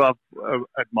goalkeeper I've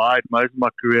admired most of my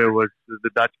career was the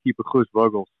Dutch keeper Guus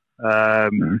Vogels.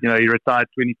 He retired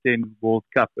 2010 World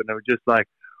Cup, and I was just like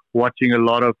watching a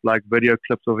lot of like video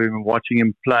clips of him and watching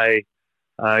him play.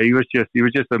 He was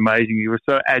just amazing. He was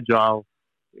so agile,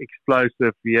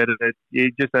 explosive. He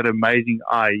just had an amazing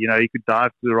eye. He could dive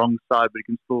to the wrong side, but he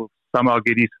can still somehow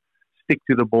get his stick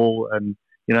to the ball and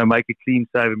make a clean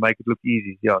save and make it look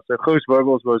easy. Yeah, so Guus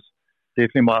Vogels was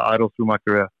definitely my idol through my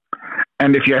career.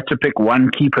 And if you had to pick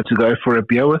one keeper to go for a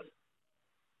beer with?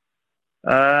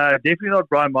 Definitely not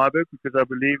Brian Myberg, because I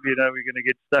believe we're going to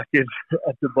get stuck in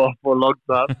at the bar for a long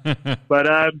time. But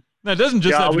no, it doesn't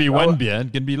just have to be one beer;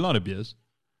 it can be a lot of beers.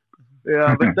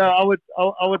 Yeah, but no, I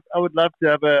would love to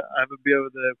have a beer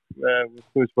with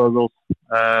Guus Vogels.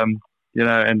 I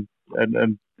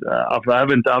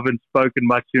haven't spoken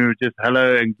much to him, just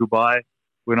hello and goodbye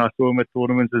when I saw him at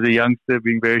tournaments as a youngster,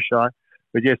 being very shy.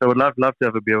 But yes, I would love to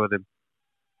have a beer with him.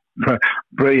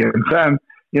 Brilliant.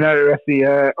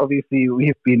 Rassie, obviously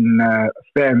we've been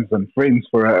fans and friends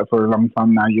for a long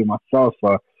time now. You myself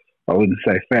are I wouldn't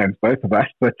say fans, both of us,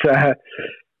 but I've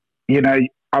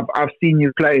seen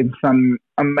you play in some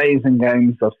amazing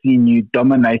games. I've seen you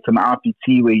dominate on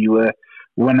RPT, where you were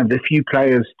one of the few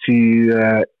players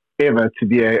to ever to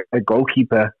be a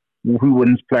goalkeeper who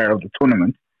wins player of the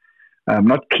tournament.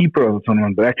 Not keeper of the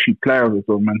tournament, but actually player of the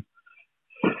tournament.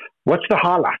 What's the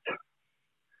highlight?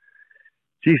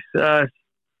 Geez, there's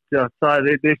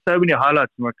so many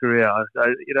highlights in my career.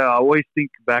 I always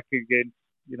think back again.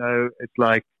 It's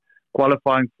like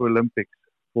qualifying for Olympics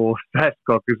for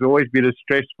SASCOC. It's always been a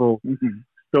stressful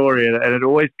story, and it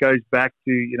always goes back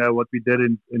to what we did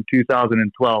in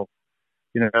 2012.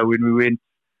 When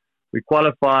we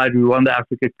qualified, we won the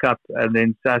Africa Cup, and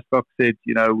then SASCOC said,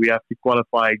 we have to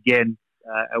qualify again,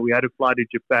 and we had to fly to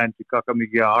Japan to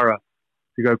Kakamigahara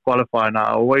to go qualify. And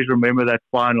I always remember that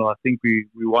final. I think we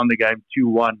won the game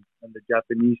 2-1, and the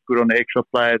Japanese put on an extra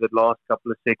player that last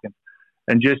couple of seconds.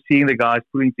 And just seeing the guys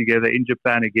pulling together in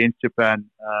Japan against Japan,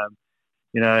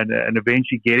 and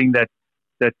eventually getting that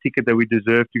ticket that we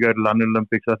deserve to go to London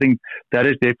Olympics, I think that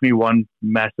is definitely one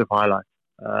massive highlight.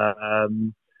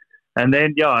 And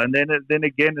then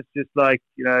again, it's just like,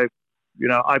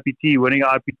 IPT, winning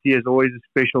IPT is always a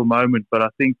special moment. But I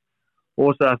think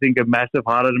a massive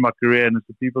highlight in my career, and it's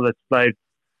the people that played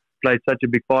such a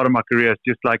big part of my career. It's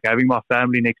just like having my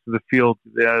family next to the field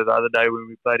the other day when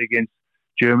we played against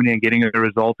Germany and getting a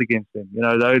result against them.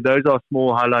 Those are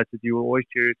small highlights that you will always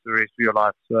cherish the rest of your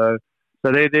life. So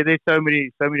there's so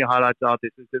many highlights out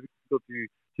there. So it's difficult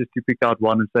to pick out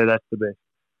one and say that's the best.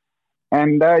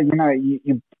 And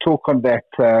you talk on that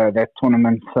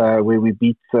tournament where we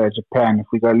beat Japan. If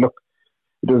we go look,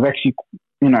 it was actually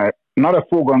not a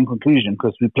foregone conclusion,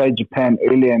 because we played Japan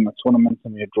earlier in the tournament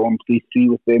and we had drawn 3-3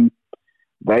 with them.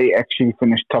 They actually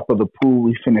finished top of the pool.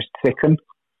 We finished second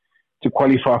to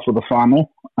qualify for the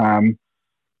final,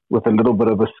 with a little bit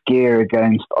of a scare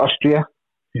against Austria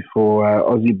before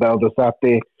Aussie bailed us out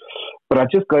there. But I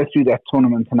just go through that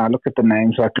tournament and I look at the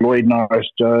names like Lloyd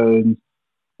Norris-Jones,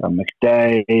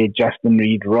 McDay, Justin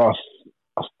Reid-Ross,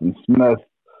 Austin Smith,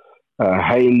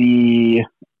 Haley,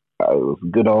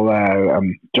 good old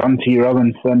John T.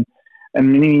 Robinson,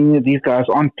 and many of these guys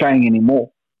aren't playing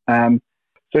anymore.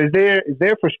 So is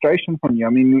there frustration from you? I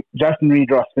mean, Justin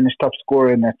Reid-Ross finished top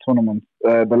scorer in that tournament.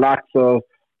 The likes of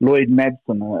Lloyd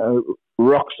Madsen, a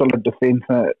rock solid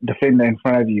defender in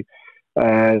front of you.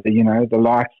 The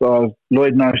likes of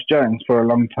Lloyd Norris-Jones for a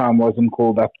long time wasn't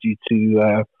called up due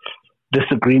to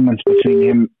disagreements between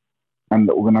him and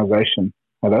the organisation.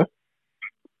 Hello?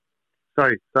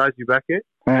 Sorry, Saj, you back here?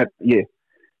 Yeah.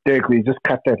 Derek, we just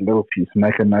cut that little piece and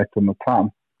make a note on the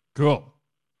time. Cool.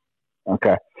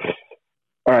 Okay.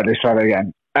 All right, let's try that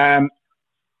again.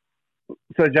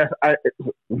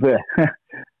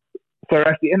 So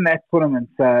actually in that tournament,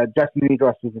 Justin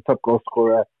Reid-Ross was the top goal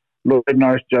scorer. Lloyd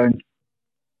Norris-Jones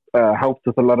helped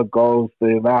with a lot of goals.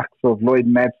 The likes of Lloyd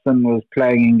Madsen was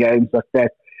playing in games like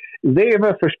that. Is there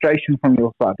ever frustration from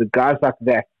your side that guys like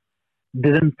that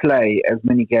didn't play as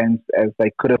many games as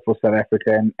they could have for South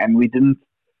Africa, and we didn't,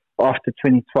 after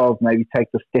 2012, maybe take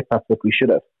the step up that we should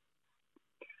have?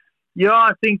 Yeah,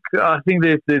 I think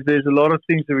there's a lot of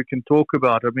things that we can talk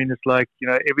about. I mean, it's like,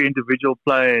 every individual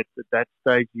player at that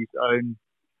stage, his own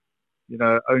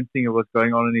thing of what's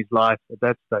going on in his life at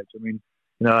that stage. I mean,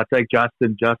 I take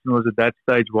Justin. Justin was at that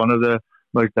stage one of the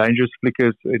most dangerous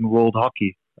flickers in world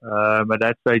hockey. At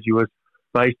that stage, he was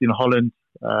based in Holland.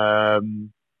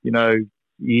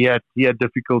 He had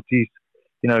difficulties,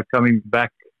 coming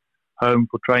back home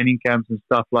for training camps and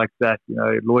stuff like that.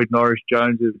 Lloyd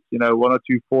Norris-Jones is, one or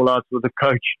two fallouts with the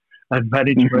coach and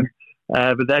management.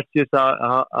 But that's just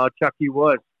how Chucky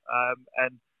was.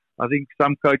 And I think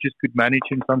some coaches could manage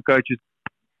him, some coaches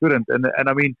couldn't. And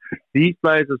I mean, these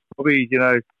players are probably,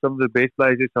 some of the best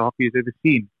players that hockey has ever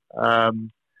seen.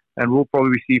 And we'll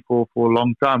probably see for a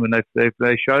long time. And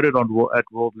they showed it at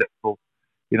world level,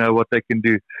 what they can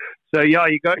do. So yeah,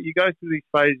 you go through these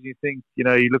phases. You think,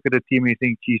 you look at a team and you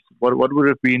think, geez, what would it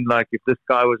have been like if this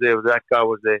guy was there, or that guy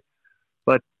was there?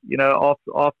 But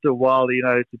after a while,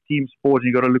 it's a team sport, and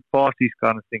you got to look past these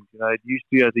kind of things. It used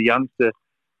to, as a youngster,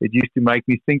 it used to make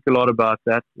me think a lot about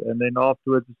that. And then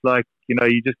afterwards, it's like,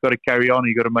 you just got to carry on.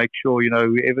 You got to make sure,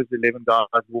 whoever's 11 guys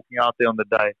walking out there on the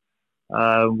day,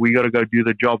 we got to go do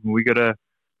the job, and we got to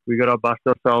bust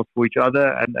ourselves for each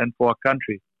other and for our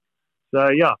country. So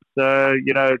yeah,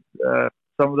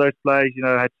 some of those players,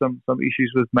 had some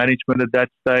issues with management at that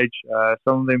stage.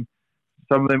 Some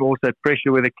of them also had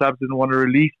pressure where the clubs didn't want to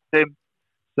release them.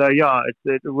 So yeah,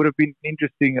 it would have been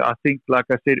interesting. I think, like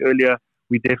I said earlier,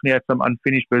 we definitely had some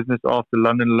unfinished business after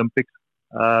London Olympics,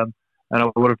 and I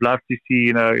would have loved to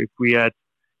see, if we had,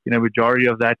 majority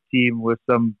of that team with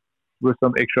some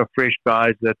extra fresh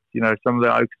guys that, some of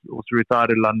the Oaks also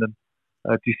retired in London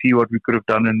to see what we could have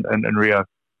done in Rio.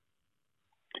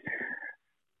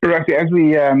 Right, as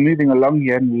we are moving along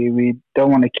here, and we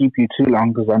don't want to keep you too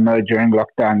long because I know during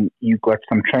lockdown you've got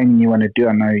some training you want to do.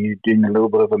 I know you're doing a little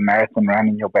bit of a marathon run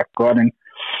in your back garden.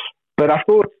 But I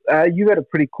thought you had a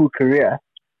pretty cool career.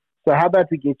 So how about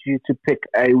we get you to pick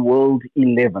a world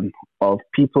 11 of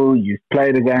people you've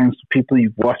played against, people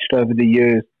you've watched over the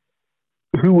years.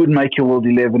 Who would make your world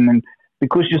 11? And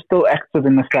because you're still active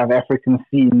in the South African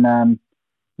scene,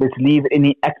 let's leave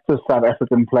any active South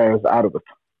African players out of it.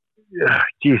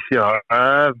 Yes,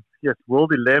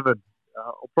 world 11.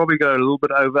 I'll probably go a little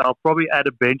bit over. I'll probably add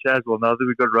a bench as well now that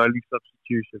we've got rolling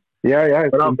substitution. Yeah,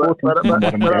 it's important.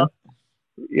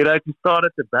 To start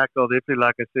at the back, I'll definitely,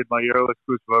 like I said, my hero was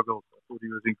Koos Vogels. I thought he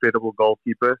was an incredible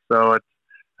goalkeeper, so I'd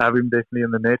have him definitely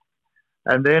in the net.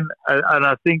 And then, and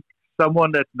I think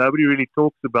someone that nobody really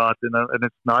talks about, and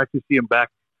it's nice to see him back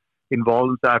involved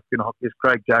in South African hockey, is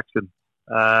Craig Jackson.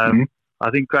 I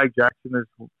think Craig Jackson is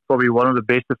probably one of the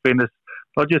best defenders,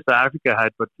 not just South Africa had,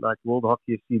 but like world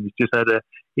hockey has seen. He's just had an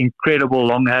incredible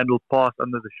long-handled pass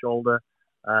under the shoulder.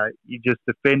 He just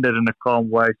defended in a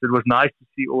calm way. So it was nice to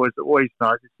see, always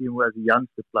nice to see him as a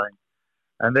youngster playing.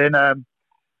 And then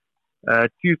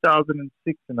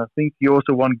 2006, and I think he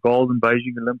also won gold in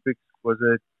Beijing Olympics, was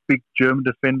a big German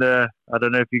defender. I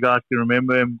don't know if you guys can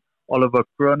remember him, Oliver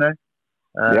Krone.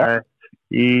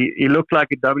 He looked like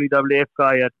a WWF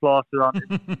guy. He had plaster on his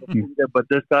but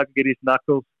this guy can get his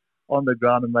knuckles on the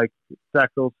ground and make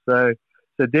tackles. So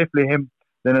definitely him.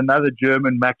 Then another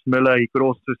German, Max Miller. He could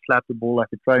also slap the ball like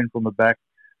a train from the back.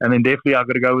 And then definitely I've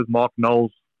got to go with Mark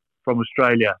Knowles from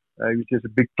Australia. He was just a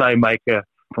big playmaker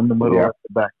from the middle at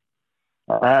the back.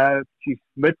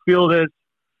 Midfielders,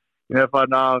 if I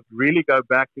now really go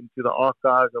back into the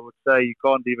archives, I would say you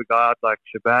can't leave a guy out like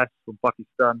Shabazz from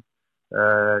Pakistan.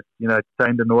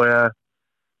 Taine de Nooijer,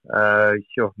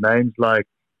 names like,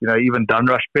 even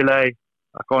Danrush Pillay.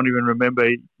 I can't even remember,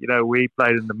 where he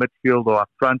played in the midfield or up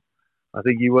front. I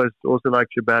think he was also like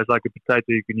Shabazz, like a potato.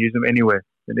 You can use him anywhere,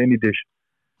 in any dish.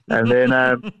 And then,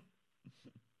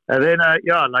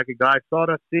 like a guy,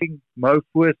 Sada Singh, Mo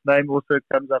Foer's name also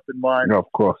comes up in mind. Yeah,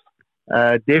 of course.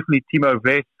 Definitely Timo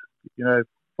West,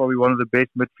 probably one of the best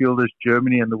midfielders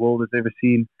Germany and the world has ever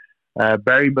seen.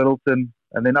 Barry Middleton.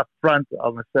 And then up front, I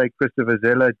would say Christopher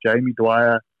Zeller, Jamie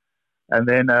Dwyer, and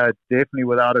then definitely,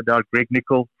 without a doubt, Greg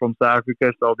Nicol from South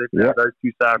Africa. So I'll definitely have those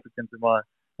two South Africans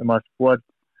in my squad.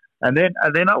 And then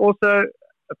I also,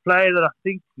 a player that I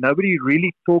think nobody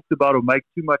really talked about or made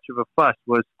too much of a fuss,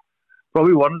 was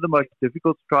probably one of the most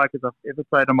difficult strikers I've ever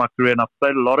played in my career, and I've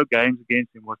played a lot of games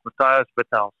against him, was Matthias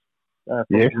Witthaus from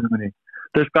Germany.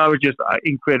 This guy was just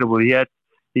incredible. He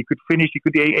could finish, he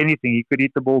could do anything. He could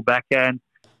hit the ball backhand.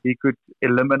 He could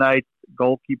eliminate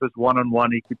goalkeepers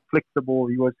one-on-one. He could flick the ball.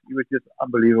 He was just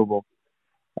unbelievable.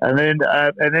 And then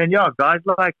guys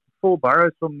like Paul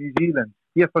Burrows from New Zealand,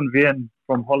 Stefan Veen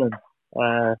from Holland.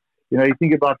 You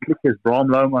think about flickers, Bram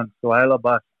Lohman, Sohail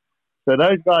Abbas. So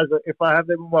those guys, if I have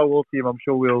them in my world team, I'm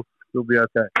sure we'll be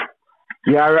okay.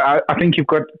 Yeah, I think you've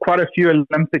got quite a few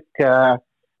Olympic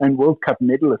and World Cup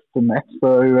medalists in that.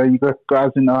 So you've got guys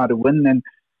who know how to win. And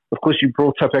of course, you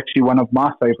brought up actually one of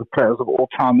my favorite players of all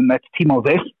time, and that's Timo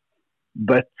West.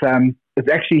 But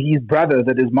it's actually his brother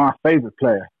that is my favorite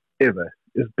player ever,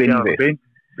 is Ben West.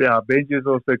 Ben is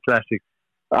also classic.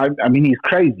 I mean, he's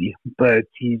crazy, but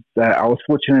I was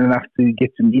fortunate enough to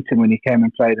get to meet him when he came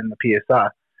and played in the PSR.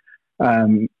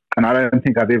 And I don't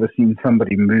think I've ever seen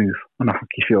somebody move on a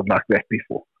hockey field like that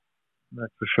before.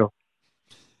 That's for sure.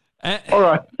 All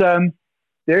right,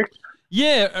 Derek?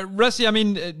 Yeah, Rusty, I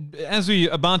mean, as we're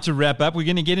about to wrap up, we're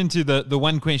going to get into the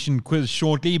one-question quiz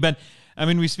shortly, but, I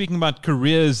mean, we're speaking about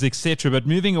careers, etc., but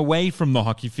moving away from the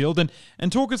hockey field,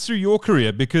 and talk us through your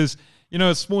career, because,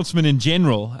 as sportsmen in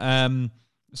general,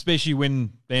 especially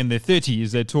when they're in their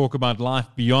 30s, they talk about life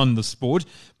beyond the sport,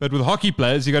 but with hockey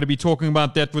players, you've got to be talking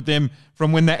about that with them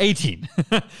from when they're 18,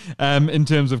 in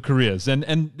terms of careers,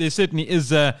 and there certainly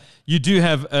is you do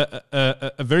have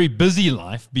a very busy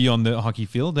life beyond the hockey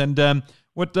field. And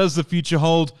what does the future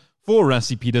hold for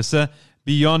Rassie Pieterse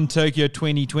beyond Tokyo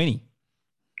 2020?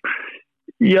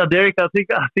 Yeah, Derek, I think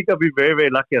I've been very, very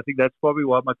lucky. I think that's probably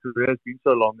why my career has been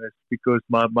so long, is because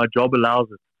my job allows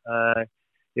it. I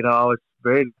was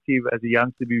very lucky as a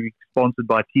youngster to be sponsored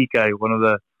by TK, one of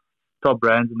the top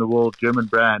brands in the world, German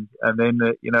brand. And then,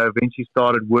 eventually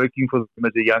started working for them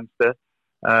as a youngster.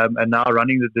 And now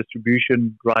running the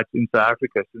distribution rights in South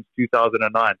Africa since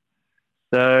 2009.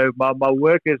 So my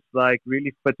work is like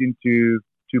really fit into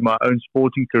to my own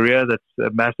sporting career. That's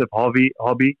a massive hobby.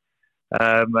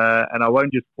 And I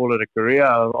won't just call it a career.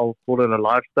 I'll call it a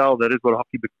lifestyle. That is what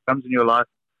hockey becomes in your life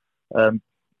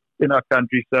in our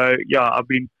country. So yeah, I've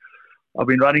been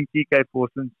running TK for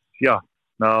since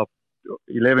now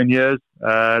 11 years.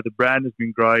 The brand has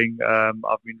been growing.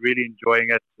 I've been really enjoying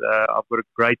it. I've got a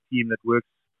great team that works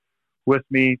with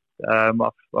me.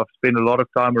 I've spent a lot of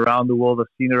time around the world. I've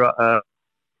seen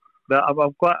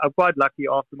I'm quite lucky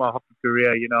after my hockey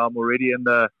career. You know, I'm already in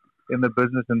the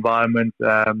business environment,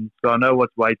 so I know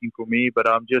what's waiting for me. But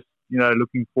I'm just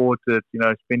looking forward to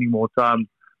spending more time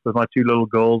with my two little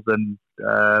girls and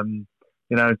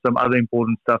some other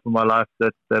important stuff in my life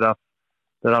that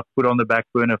I've put on the back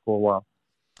burner for a while.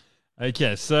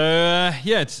 Okay, so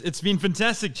it's been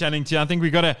fantastic chatting to you. I think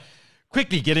we've got to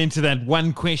quickly get into that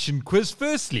one question quiz.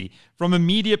 Firstly, from a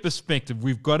media perspective,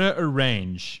 we've got to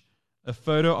arrange a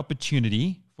photo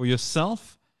opportunity for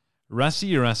yourself, Rassie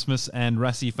Erasmus, and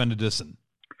Rassie van der Dussen.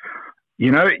 Do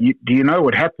you know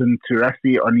what happened to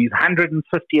Rassie on his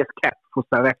 150th cap for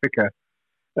South Africa?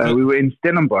 We were in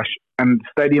Stellenbosch, and the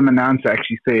stadium announcer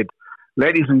actually said,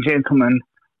 "Ladies and gentlemen,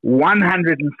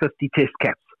 150 test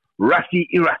caps, Rassie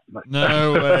Erasmus."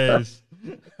 No ways.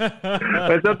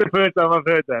 That's not the first time I've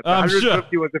heard that.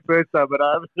 150 was the first time, but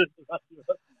I haven't.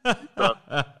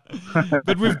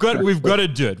 But we've got to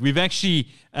do it. We've actually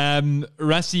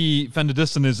Rassie van der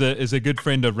Dussen is a good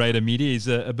friend of Radar Media. He's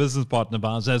a business partner of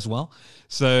ours as well,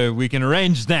 so we can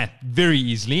arrange that very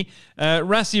easily.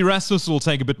 Rassie Erasmus will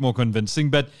take a bit more convincing,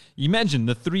 but imagine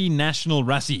the three national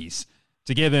Rassies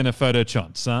together in a photo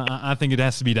chance. I think it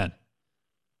has to be done.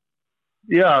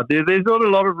 Yeah, there's not a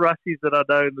lot of Rassies that I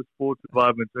know in the sports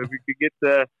environment. So if we could get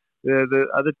the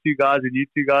other two guys and you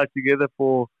two guys together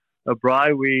for a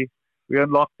braai, we're on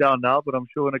lockdown now, but I'm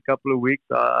sure in a couple of weeks,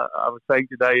 I was saying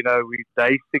today, we're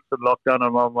day 6 of lockdown.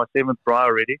 I'm on my 7th braai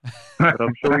already, but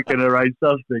I'm sure we can arrange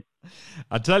something.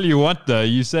 I tell you what, though,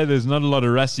 you say there's not a lot of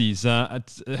Rassies.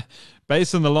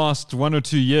 Based on the last 1 or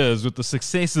 2 years, with the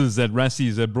successes that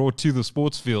Rassies have brought to the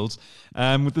sports fields,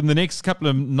 within the next couple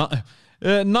of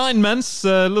 9 months,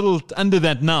 a little under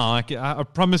that now, I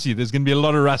promise you there's going to be a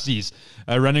lot of Rassies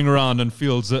running around on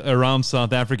fields around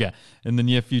South Africa in the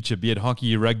near future, be it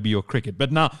hockey, rugby, or cricket.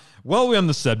 But now, while we're on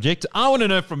the subject, I want to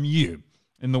know from you,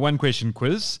 in the one-question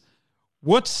quiz,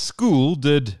 what school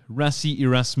did Rassie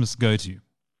Erasmus go to?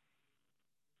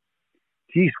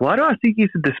 Jeez, why do I think he's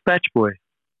a dispatch boy?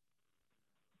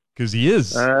 Because he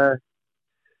is. So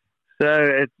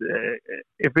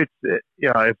if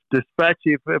dispatch,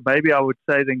 maybe I would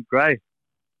say then Grey.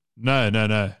 No.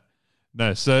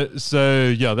 So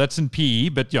yeah, that's in PE,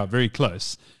 but yeah, very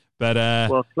close. But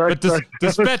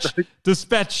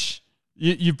dispatch.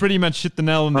 You pretty much hit the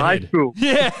nail on the head. High school.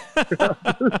 Yeah.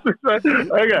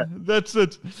 Okay. That's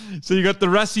it. So you got the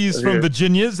Rassies from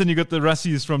Virginias, and you got the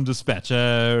Rassies from Dispatch.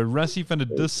 Rassie van der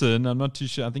Dussen, I'm not too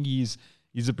sure. I think he's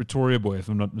a Pretoria boy, if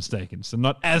I'm not mistaken. So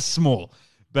not as small.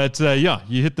 But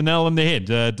you hit the nail on the head.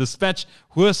 Dispatch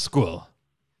Hoërskool.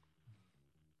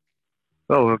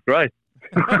 Oh, great.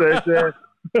 It's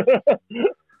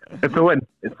a win.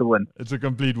 It's a win. It's a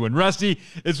complete win. Rassie,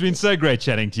 it's been so great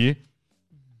chatting to you.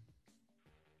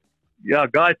 Yeah,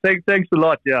 guys, thanks a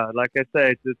lot. Yeah, like I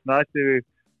say, it's nice to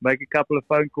make a couple of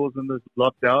phone calls in this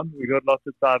lockdown. We've got lots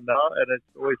of time now, and it's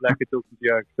always lucky talking to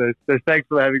you. So thanks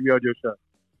for having me on your show.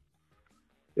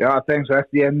 Yeah, thanks,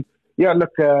 Rassie. And yeah, look,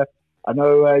 I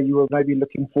know you were maybe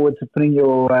looking forward to putting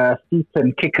your feet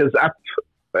and kickers up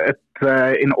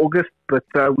in August, but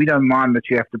we don't mind that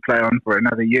you have to play on for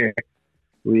another year.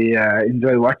 We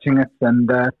enjoy watching it, and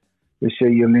we're sure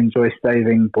you'll enjoy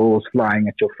saving balls flying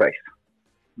at your face.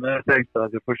 No, thanks,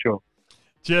 Roger, for sure.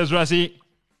 Cheers, Rassie.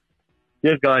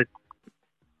 Yes, guys.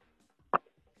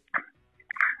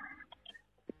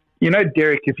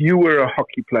 Derek, if you were a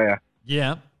hockey player,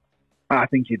 yeah, I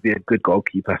think you'd be a good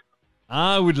goalkeeper.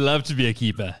 I would love to be a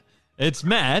keeper. It's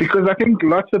mad. Because I think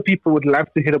lots of people would love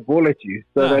to hit a ball at you,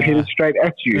 so they hit it straight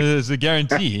at you. There's a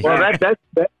guarantee. Well, that's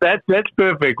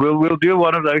perfect. We'll do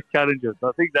one of those challenges.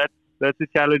 I think that's a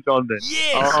challenge on there.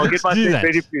 Yes, I'll get myself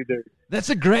ready for you there. That's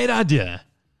a great idea.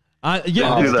 Let's do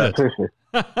that.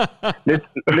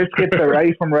 Let's get the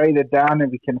Ray from Radar down,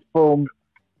 and we can film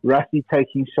Rassie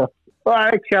taking shots. Oh,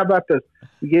 actually, how about this?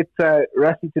 We get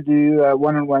Rassie to do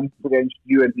one-on-one against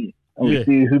you and me. And we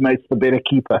see who makes the better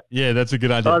keeper. Yeah, that's a good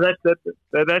idea. Oh,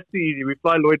 that's easy. We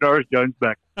fly Lloyd Norris Jones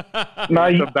back.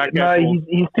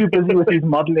 He's too busy with his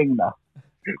modelling now.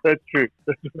 That's true.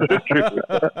 That's true.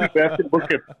 We have to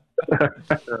book him.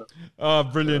 Oh,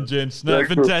 brilliant, gents. No,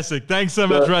 fantastic. Cool. Thanks so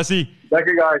much, Rassie. Thank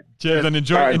you, guys. Cheers, and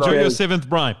enjoy your 7th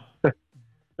braai.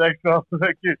 Thanks, Noel.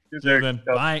 Thank you. Cheers, man.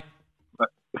 Bye.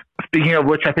 Speaking of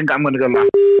which, I think I'm going to go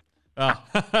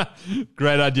live.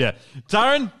 Great idea.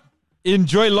 Tyron,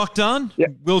 enjoy lockdown. Yeah.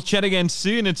 We'll chat again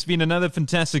soon. It's been another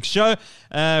fantastic show.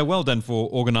 Well done for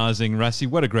organising, Rassie.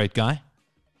 What a great guy.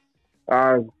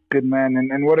 Good man.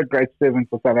 And what a great servant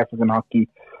for South African hockey.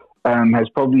 Has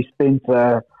probably spent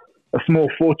a small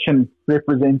fortune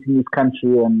representing his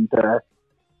country, and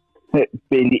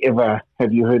barely ever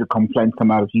have you heard a complaint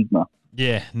come out of his mouth.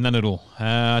 Yeah, none at all.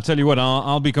 I tell you what,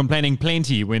 I'll be complaining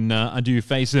plenty when I do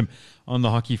face him on the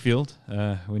hockey field,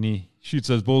 when he shoots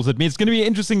those balls at me. It's going to be an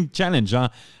interesting challenge. I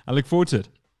look forward to it.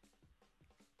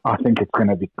 I think it's going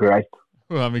to be great.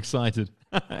 Oh, I'm excited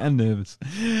and nervous.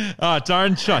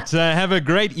 Tyron Schott, have a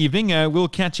great evening. We'll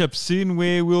catch up soon,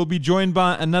 where we'll be joined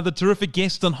by another terrific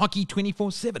guest on Hockey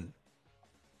 24/7.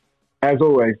 As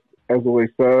always.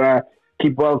 So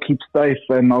keep well, keep safe,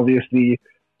 and obviously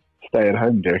stay at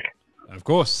home, Derek. Of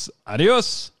course.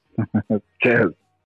 Adios. Cheers.